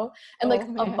should know. And like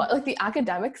like the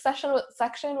academic section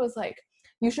was like,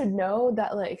 you should know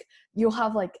that like you'll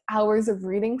have like hours of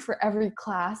reading for every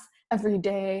class every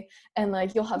day, and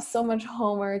like you'll have so much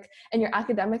homework and your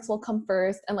academics will come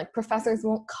first, and like professors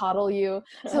won't coddle you.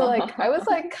 So like I was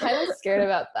like kind of scared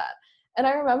about that. And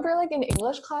I remember like in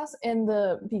English class in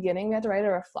the beginning we had to write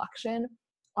a reflection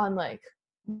on like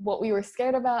what we were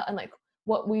scared about and like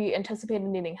what we anticipated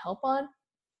needing help on.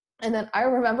 And then I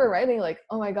remember writing like,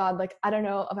 oh my God, like I don't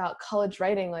know about college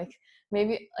writing, like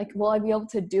maybe like will I be able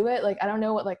to do it? Like I don't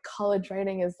know what like college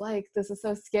writing is like. This is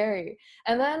so scary.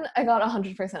 And then I got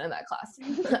 100% in that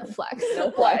class. Flex. No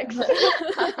flex.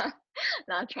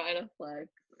 Not trying to flex.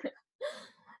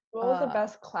 What was the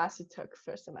best class you took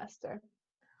for semester?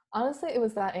 Honestly, it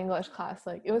was that English class.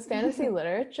 Like it was fantasy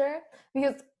literature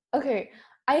because okay,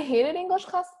 I hated English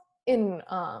class in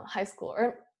high school,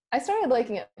 or I started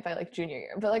liking it by like junior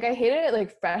year, but like I hated it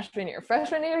like freshman year.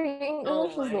 Freshman year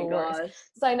English was the worst.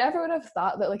 So I never would have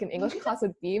thought that like an English class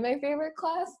would be my favorite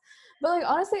class. But like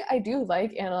honestly, I do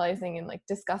like analyzing and like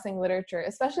discussing literature,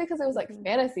 especially because it was like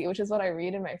fantasy, which is what I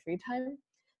read in my free time.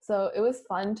 So it was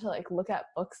fun to like look at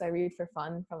books I read for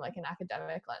fun from like an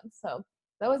academic lens. So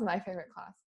that was my favorite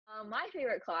class. My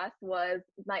favorite class was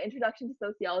my introduction to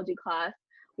sociology class.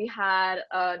 We had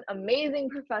an amazing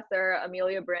professor,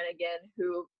 Amelia Brannigan,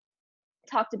 who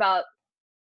talked about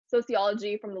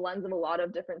sociology from the lens of a lot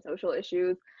of different social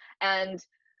issues. And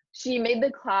she made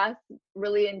the class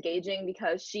really engaging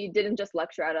because she didn't just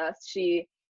lecture at us. She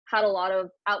had a lot of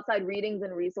outside readings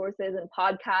and resources and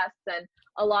podcasts, and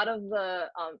a lot of the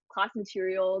class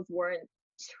materials weren't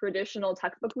traditional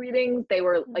textbook readings. They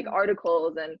were like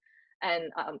articles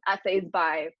and essays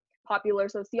by popular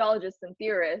sociologists and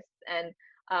theorists,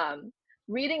 and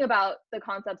reading about the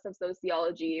concepts of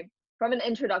sociology from an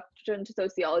introduction to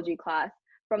sociology class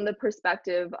from the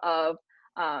perspective of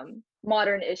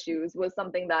modern issues was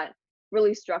something that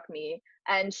really struck me.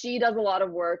 And she does a lot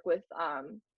of work with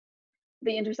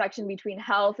the intersection between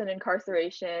health and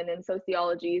incarceration and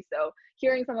sociology. So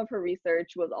hearing some of her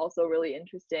research was also really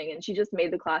interesting, and she just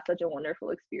made the class such a wonderful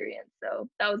experience. So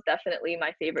that was definitely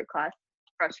my favorite class,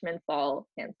 freshman fall,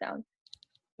 hands down.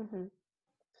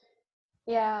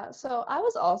 Yeah, so I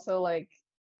was also like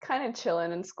kind of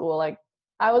chilling in school. Like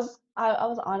I was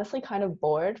honestly kind of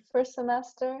bored first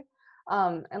semester.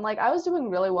 And like I was doing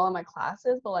really well in my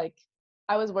classes, but like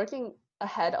I was working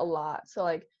ahead a lot. So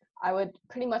like I would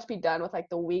pretty much be done with like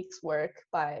the week's work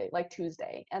by like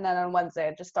Tuesday, and then on Wednesday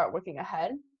I'd just start working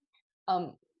ahead.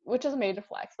 Which is a major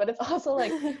flex, but it's also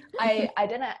like I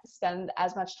didn't spend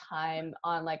as much time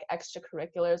on like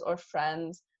extracurriculars or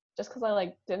friends just because I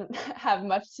like didn't have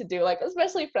much to do, like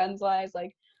especially friends wise.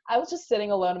 Like I was just sitting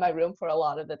alone in my room for a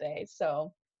lot of the day.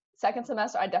 So second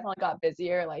semester I definitely got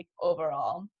busier like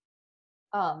overall.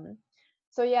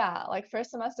 So yeah, like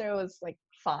first semester was like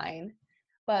fine,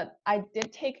 but I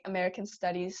did take American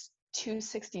Studies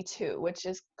 262, which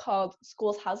is called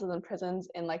Schools, Houses, and Prisons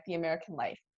in like the American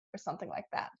Life or something like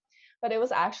that. But it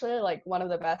was actually like one of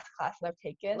the best classes I've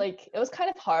taken. Like it was kind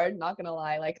of hard, not gonna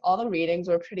lie. Like all the readings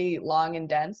were pretty long and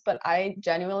dense, but I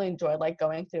genuinely enjoyed like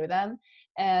going through them.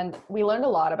 And we learned a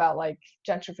lot about like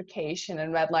gentrification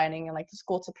and redlining and like the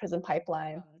school to prison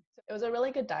pipeline. It was a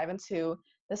really good dive into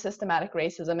the systematic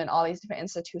racism in all these different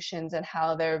institutions and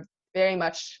how they're very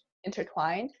much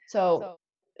intertwined. So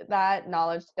that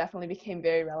knowledge definitely became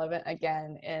very relevant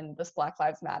again in this Black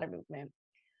Lives Matter movement.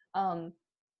 Um,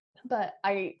 but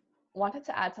I wanted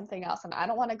to add something else, and I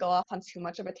don't want to go off on too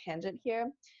much of a tangent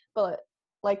here, but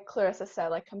like Clarissa said,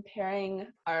 like comparing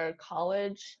our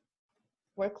college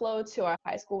workload to our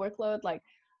high school workload, like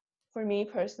for me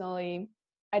personally,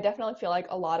 I definitely feel like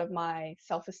a lot of my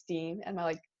self-esteem and my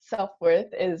like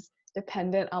self-worth is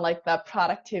dependent on like the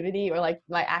productivity or like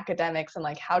my academics and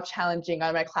like how challenging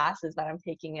are my classes that I'm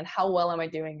taking and how well am I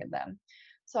doing in them.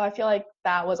 So I feel like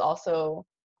that was also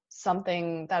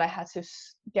something that I had to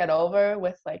get over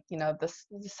with like, you know, the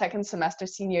second semester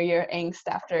senior year angst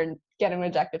after getting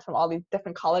rejected from all these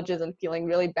different colleges and feeling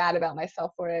really bad about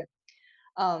myself for it.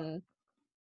 Um,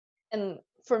 and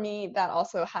for me that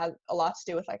also has a lot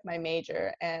to do with like my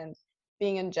major and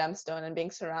being in gemstone and being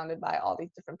surrounded by all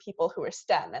these different people who are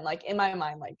STEM, and like in my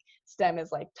mind like STEM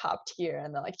is like top tier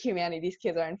and then like humanities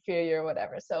kids are inferior or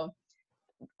whatever. So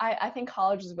I think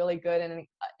college is really good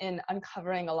in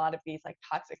uncovering a lot of these like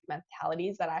toxic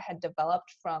mentalities that I had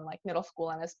developed from like middle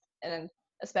school and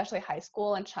especially high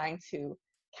school, and trying to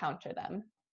counter them.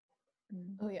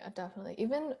 Oh yeah, definitely.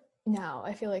 Even now,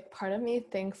 I feel like part of me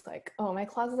thinks like, oh, my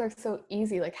classes are so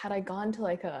easy. Like, had I gone to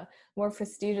like a more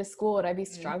prestigious school, would I be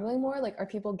struggling more? Like, are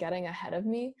people getting ahead of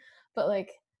me? But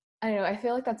like, I don't know, I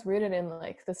feel like that's rooted in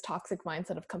like this toxic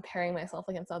mindset of comparing myself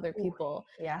against other people.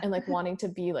 Yeah. And like wanting to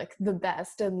be like the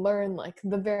best and learn like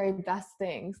the very best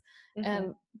things.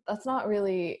 And that's not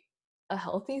really a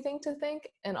healthy thing to think.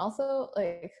 And also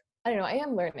like, I don't know, I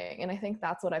am learning, and I think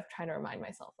that's what I've tried to remind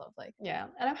myself of. Like, yeah,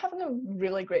 and I'm having a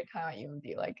really great time at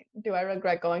UMD. Like, do I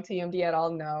regret going to UMD at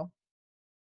all? No.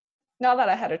 Not that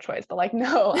I had a choice, but like,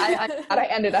 no, I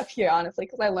ended up here honestly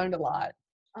because I learned a lot.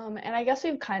 And I guess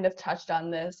we've kind of touched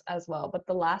on this as well, but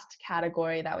the last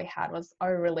category that we had was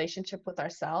our relationship with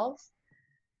ourselves.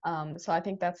 So I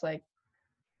think that's like,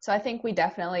 so I think we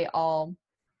definitely all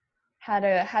had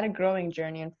a growing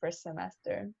journey in first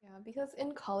semester. yeah, because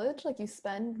in college, like you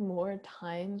spend more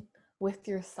time with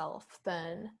yourself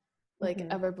than like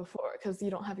ever before, because you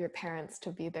don't have your parents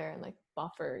to be there and like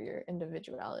buffer your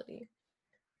individuality.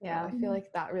 Yeah. So I feel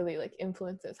like that really like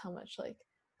influences how much like,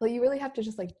 well, you really have to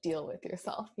just like deal with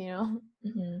yourself, you know?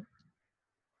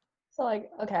 So like,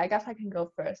 okay, I guess I can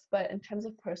go first, but in terms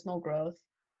of personal growth,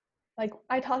 like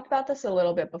I talked about this a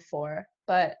little bit before,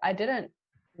 but I didn't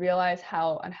realize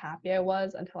how unhappy I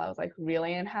was until I was like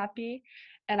really unhappy.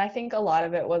 And I think a lot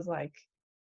of it was like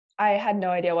I had no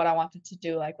idea what I wanted to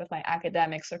do like with my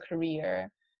academics or career.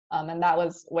 And that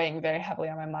was weighing very heavily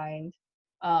on my mind.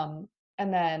 Um,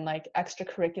 and then like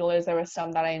extracurriculars, there were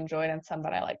some that I enjoyed and some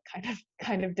that I like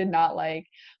kind of did not like.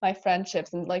 My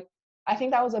friendships, and like I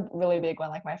think that was a really big one,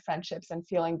 like my friendships and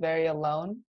feeling very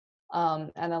alone.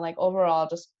 And then like overall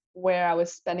just where I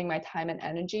was spending my time and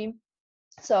energy.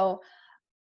 So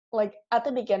like at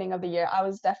the beginning of the year, I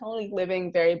was definitely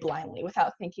living very blindly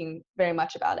without thinking very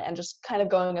much about it and just kind of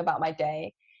going about my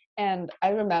day. And I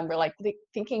remember like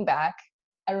thinking back,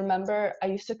 I remember I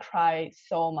used to cry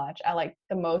so much at like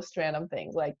the most random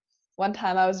things. Like one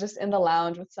time I was just in the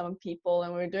lounge with some people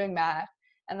and we were doing math,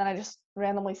 and then I just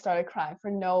randomly started crying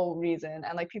for no reason.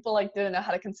 And like people like didn't know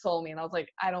how to console me, and I was like,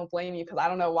 I don't blame you because I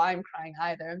don't know why I'm crying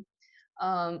either.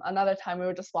 Another time we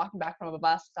were just walking back from a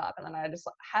bus stop, and then I just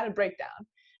had a breakdown.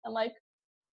 And like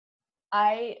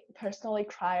I personally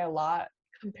cry a lot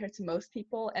compared to most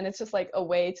people, and it's just like a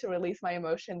way to release my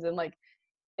emotions, and like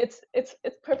it's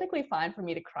perfectly fine for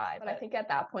me to cry. But I think at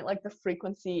that point, like the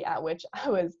frequency at which I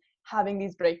was having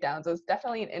these breakdowns was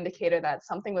definitely an indicator that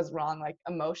something was wrong like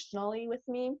emotionally with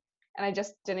me, and I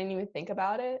just didn't even think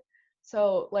about it.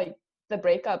 So like the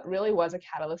breakup really was a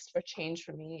catalyst for change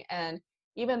for me, and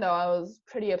even though I was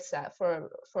pretty upset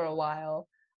for a while,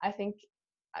 I think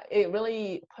it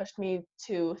really pushed me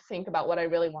to think about what I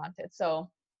really wanted. So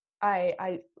I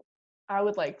I I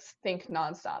would like think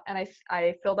nonstop, and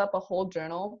I filled up a whole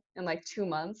journal in like 2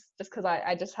 months just because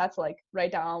I just had to like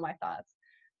write down all my thoughts.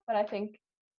 But I think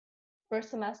first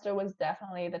semester was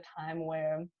definitely the time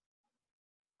where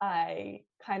I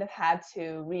kind of had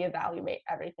to reevaluate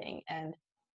everything and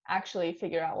actually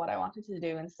figure out what I wanted to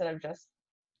do instead of just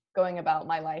going about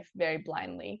my life very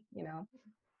blindly, you know?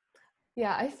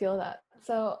 Yeah, I feel that.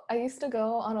 So I used to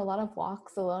go on a lot of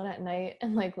walks alone at night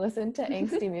and like listen to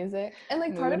angsty music. And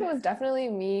like part of Mood. it was definitely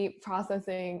me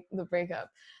processing the breakup.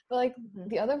 But like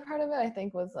the other part of it I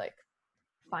think was like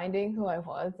finding who I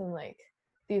was and like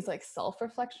these like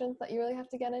self-reflections that you really have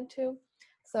to get into.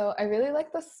 So I really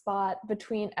like the spot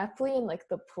between Epley and like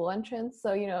the pool entrance.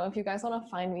 So, you know, if you guys want to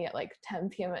find me at like 10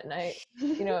 p.m. at night,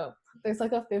 you know, there's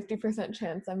like a 50%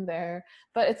 chance I'm there.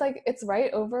 But it's like it's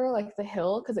right over like the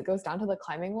hill because it goes down to the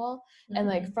climbing wall. And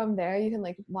like from there you can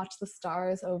like watch the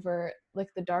stars over like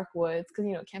the dark woods because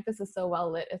you know campus is so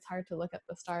well lit, it's hard to look at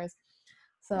the stars.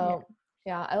 So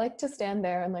yeah, I like to stand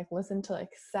there and like listen to like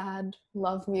sad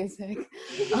love music.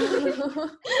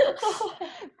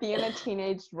 Be in a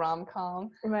teenage rom-com.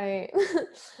 Right.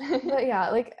 But yeah,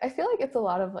 like I feel like it's a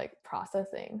lot of like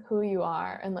processing who you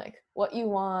are and like what you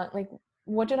want, like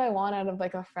what did I want out of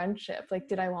like a friendship? Like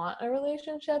did I want a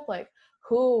relationship? Like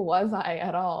who was I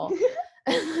at all?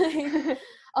 And like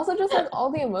also just like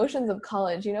all the emotions of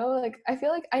college, you know, like I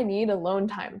feel like I need alone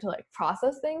time to like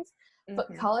process things.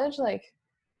 But college, like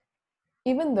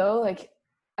even though like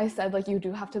I said, like you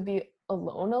do have to be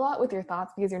alone a lot with your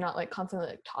thoughts because you're not like constantly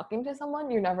like talking to someone,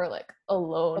 you're never like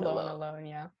alone.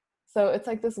 Yeah. So it's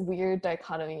like this weird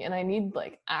dichotomy and I need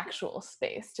like actual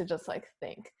space to just like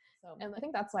think. So and I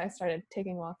think that's why I started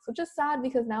taking walks, which is sad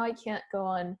because now I can't go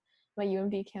on my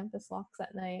UMD campus walks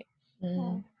at night.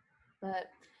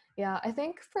 But yeah, I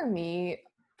think for me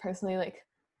personally, like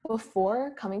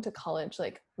before coming to college,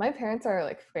 like my parents are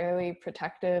like fairly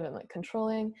protective and like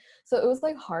controlling. So it was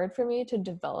like hard for me to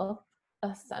develop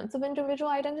a sense of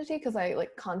individual identity because I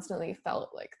like constantly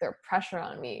felt like their pressure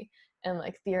on me and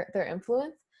like their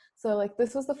influence. So like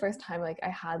this was the first time like I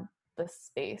had the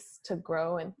space to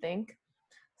grow and think.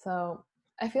 So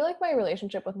I feel like my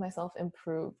relationship with myself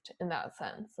improved in that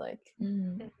sense. Like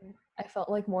I felt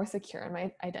like more secure in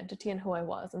my identity and who I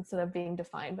was instead of being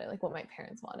defined by like what my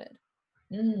parents wanted.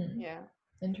 Yeah.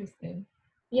 Interesting.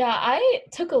 Yeah, I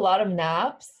took a lot of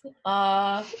naps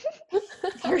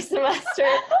first semester.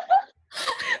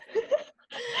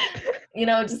 You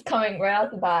know, just coming right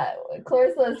off the bat.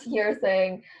 Clarissa's here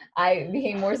saying I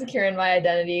became more secure in my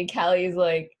identity. Callie's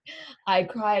like, I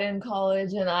cried in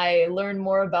college and I learned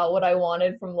more about what I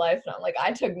wanted from life. And I'm like,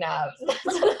 I took naps.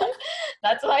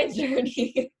 That's my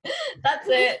journey. That's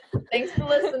it. Thanks for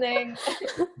listening.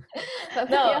 That's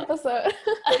the episode.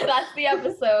 That's the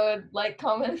episode. Like,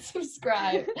 comment,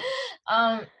 subscribe.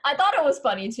 I thought it was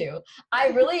funny too. I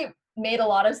really made a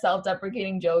lot of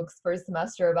self-deprecating jokes first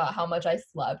semester about how much I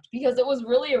slept because it was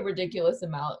really a ridiculous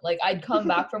amount. Like I'd come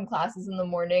back from classes in the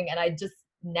morning and I'd just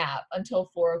nap until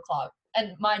 4:00.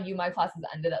 And mind you, my classes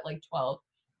ended at like 12.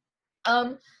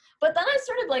 But then I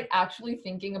started like actually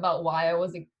thinking about why I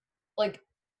was like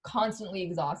constantly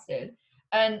exhausted.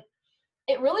 And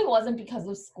it really wasn't because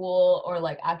of school or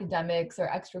like academics or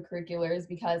extracurriculars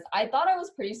because I thought I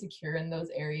was pretty secure in those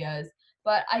areas.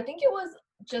 But I think it was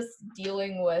just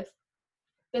dealing with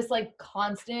this like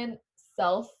constant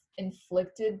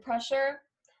self-inflicted pressure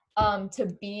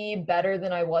to be better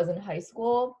than I was in high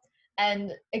school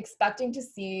and expecting to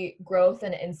see growth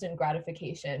and instant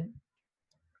gratification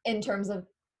in terms of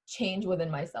change within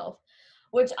myself,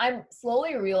 which I'm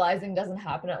slowly realizing doesn't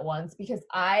happen at once because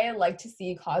I like to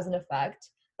see cause and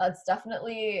effect. That's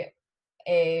definitely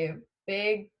a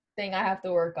big thing I have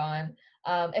to work on.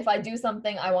 If I do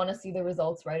something, I want to see the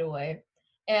results right away.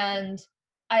 And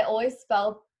I always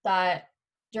felt that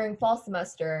during fall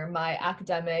semester, my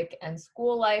academic and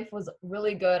school life was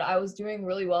really good. I was doing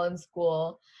really well in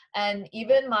school. And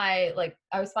even I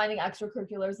was finding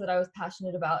extracurriculars that I was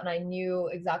passionate about, and I knew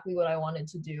exactly what I wanted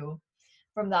to do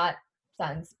from that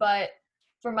sense. But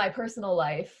for my personal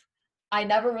life, I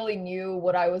never really knew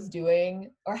what I was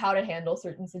doing or how to handle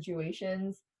certain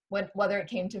situations, whether it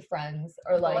came to friends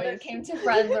or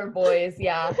boys.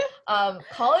 Yeah.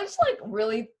 College like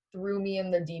really threw me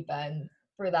in the deep end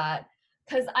for that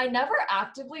because I never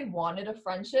actively wanted a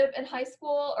friendship in high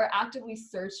school or actively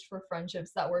searched for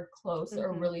friendships that were close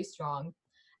or really strong.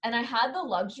 And I had the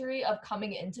luxury of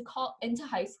coming into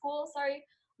high school,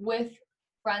 with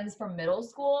friends from middle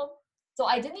school. So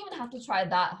I didn't even have to try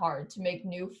that hard to make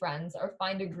new friends or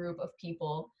find a group of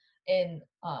people in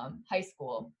high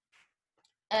school.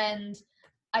 And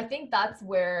I think that's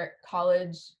where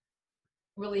college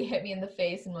really hit me in the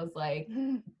face and was like,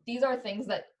 these are things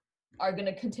that are going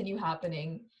to continue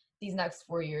happening these next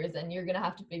 4 years and you're going to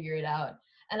have to figure it out.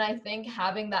 And I think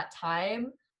having that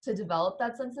time to develop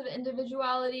that sense of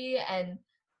individuality and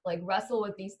like wrestle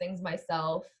with these things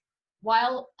myself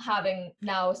while having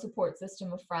now a support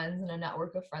system of friends and a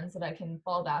network of friends that I can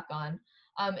fall back on,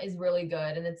 is really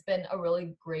good, and it's been a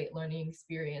really great learning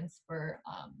experience for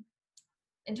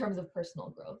in terms of personal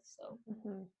growth. So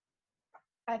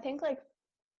I think like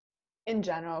in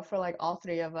general for like all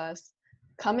three of us,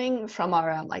 coming from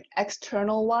our like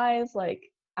external wise, like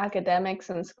academics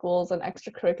and schools and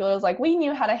extracurriculars, like we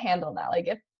knew how to handle that. Like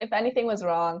if anything was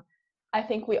wrong, I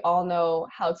think we all know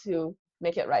how to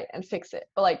make it right and fix it.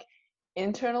 But like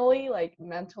internally, like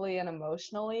mentally and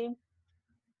emotionally,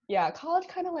 yeah, college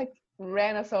kind of like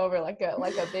ran us over like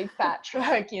a big fat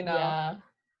truck, you know. Yeah.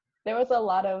 There was a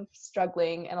lot of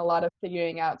struggling and a lot of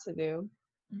figuring out to do.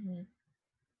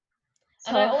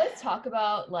 And I always talk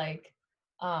about like,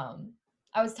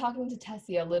 I was talking to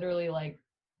Tessia literally like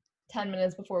 10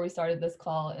 minutes before we started this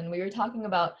call, and we were talking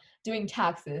about doing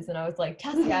taxes, and I was like,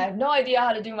 Tessia, I have no idea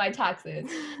how to do my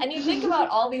taxes. And you think about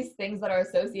all these things that are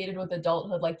associated with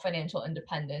adulthood, like financial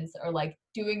independence or like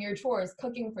doing your chores,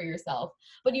 cooking for yourself,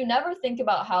 but you never think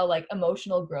about how like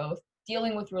emotional growth,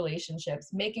 dealing with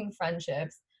relationships, making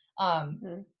friendships,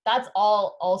 that's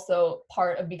all also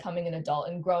part of becoming an adult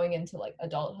and growing into like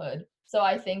adulthood. So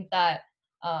I think that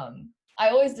I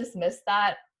always dismissed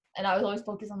that, and I was always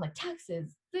focused on like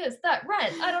taxes, this, that,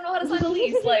 rent. I don't know how to sign a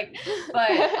lease, like, but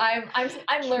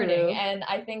I'm learning, and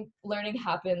I think learning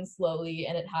happens slowly,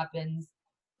 and it happens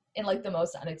in like the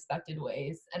most unexpected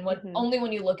ways. And when only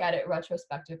when you look at it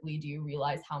retrospectively do you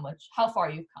realize how far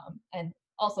you've come, and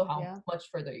also how much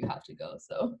further you have to go.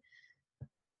 So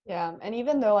yeah, and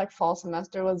even though like fall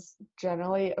semester was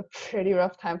generally a pretty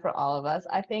rough time for all of us,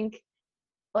 I think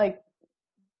like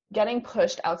getting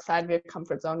pushed outside of your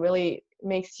comfort zone really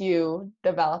makes you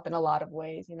develop in a lot of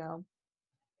ways, you know?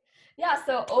 Yeah,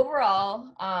 so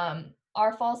overall,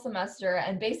 our fall semester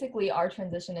and basically our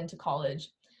transition into college,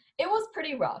 it was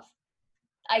pretty rough.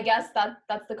 I guess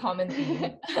that's the common theme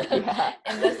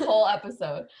in this whole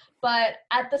episode. But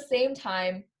at the same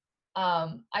time,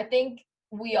 I think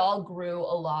we all grew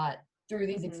a lot through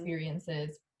these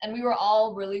experiences, and we were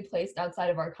all really placed outside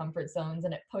of our comfort zones,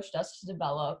 and it pushed us to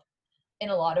develop in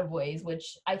a lot of ways,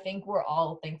 which I think we're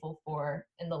all thankful for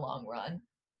in the long run.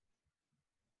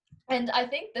 And I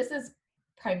think this is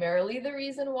primarily the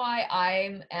reason why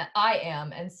I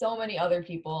am, and so many other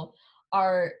people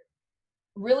are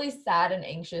really sad and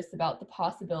anxious about the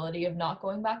possibility of not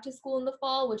going back to school in the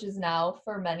fall, which is now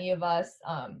for many of us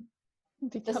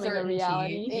the certainty, a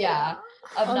reality.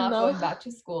 Of not going back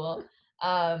to school.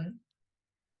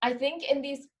 I think in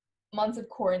these months of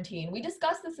quarantine, we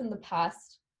discussed this in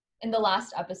the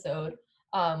last episode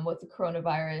with the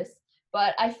coronavirus,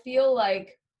 but I feel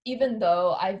like even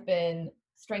though I've been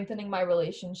strengthening my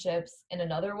relationships in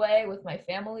another way with my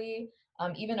family,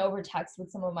 even over text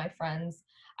with some of my friends,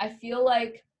 I feel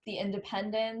like the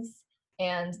independence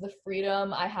and the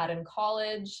freedom I had in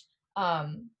college,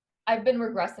 I've been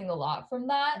regressing a lot from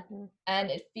that,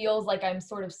 and it feels like I'm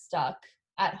sort of stuck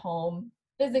at home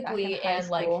physically and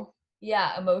like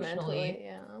emotionally.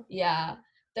 Mentally,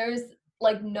 there's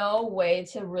like no way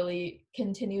to really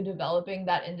continue developing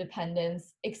that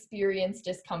independence, experience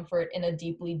discomfort in a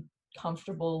deeply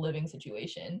comfortable living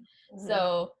situation.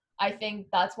 So I think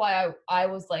that's why I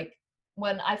was like,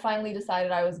 when I finally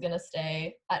decided I was gonna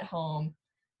stay at home,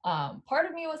 part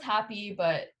of me was happy,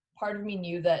 but part of me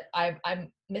knew that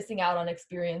I'm missing out on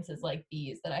experiences like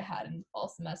these that I had in fall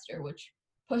semester, which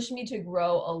pushed me to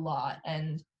grow a lot.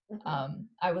 And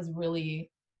I was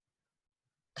really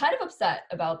kind of upset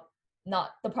about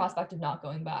not the prospect of not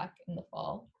going back in the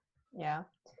fall. Yeah.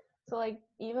 So like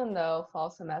even though fall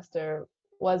semester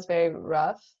was very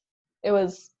rough, it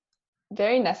was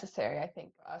very necessary, I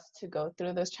think, for us to go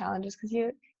through those challenges, because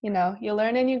you know, you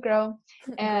learn and you grow.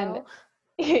 And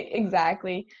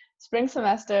exactly. Spring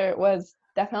semester was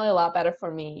definitely a lot better for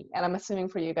me, and I'm assuming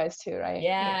for you guys too, right?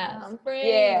 Spring.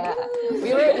 Yeah.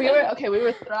 We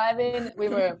were thriving, we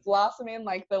were blossoming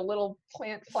like the little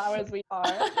plant flowers we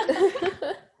are.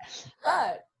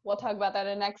 But we'll talk about that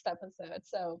in the next episode.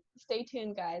 So stay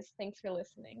tuned, guys. Thanks for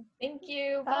listening. Thank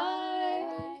you.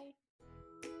 Bye.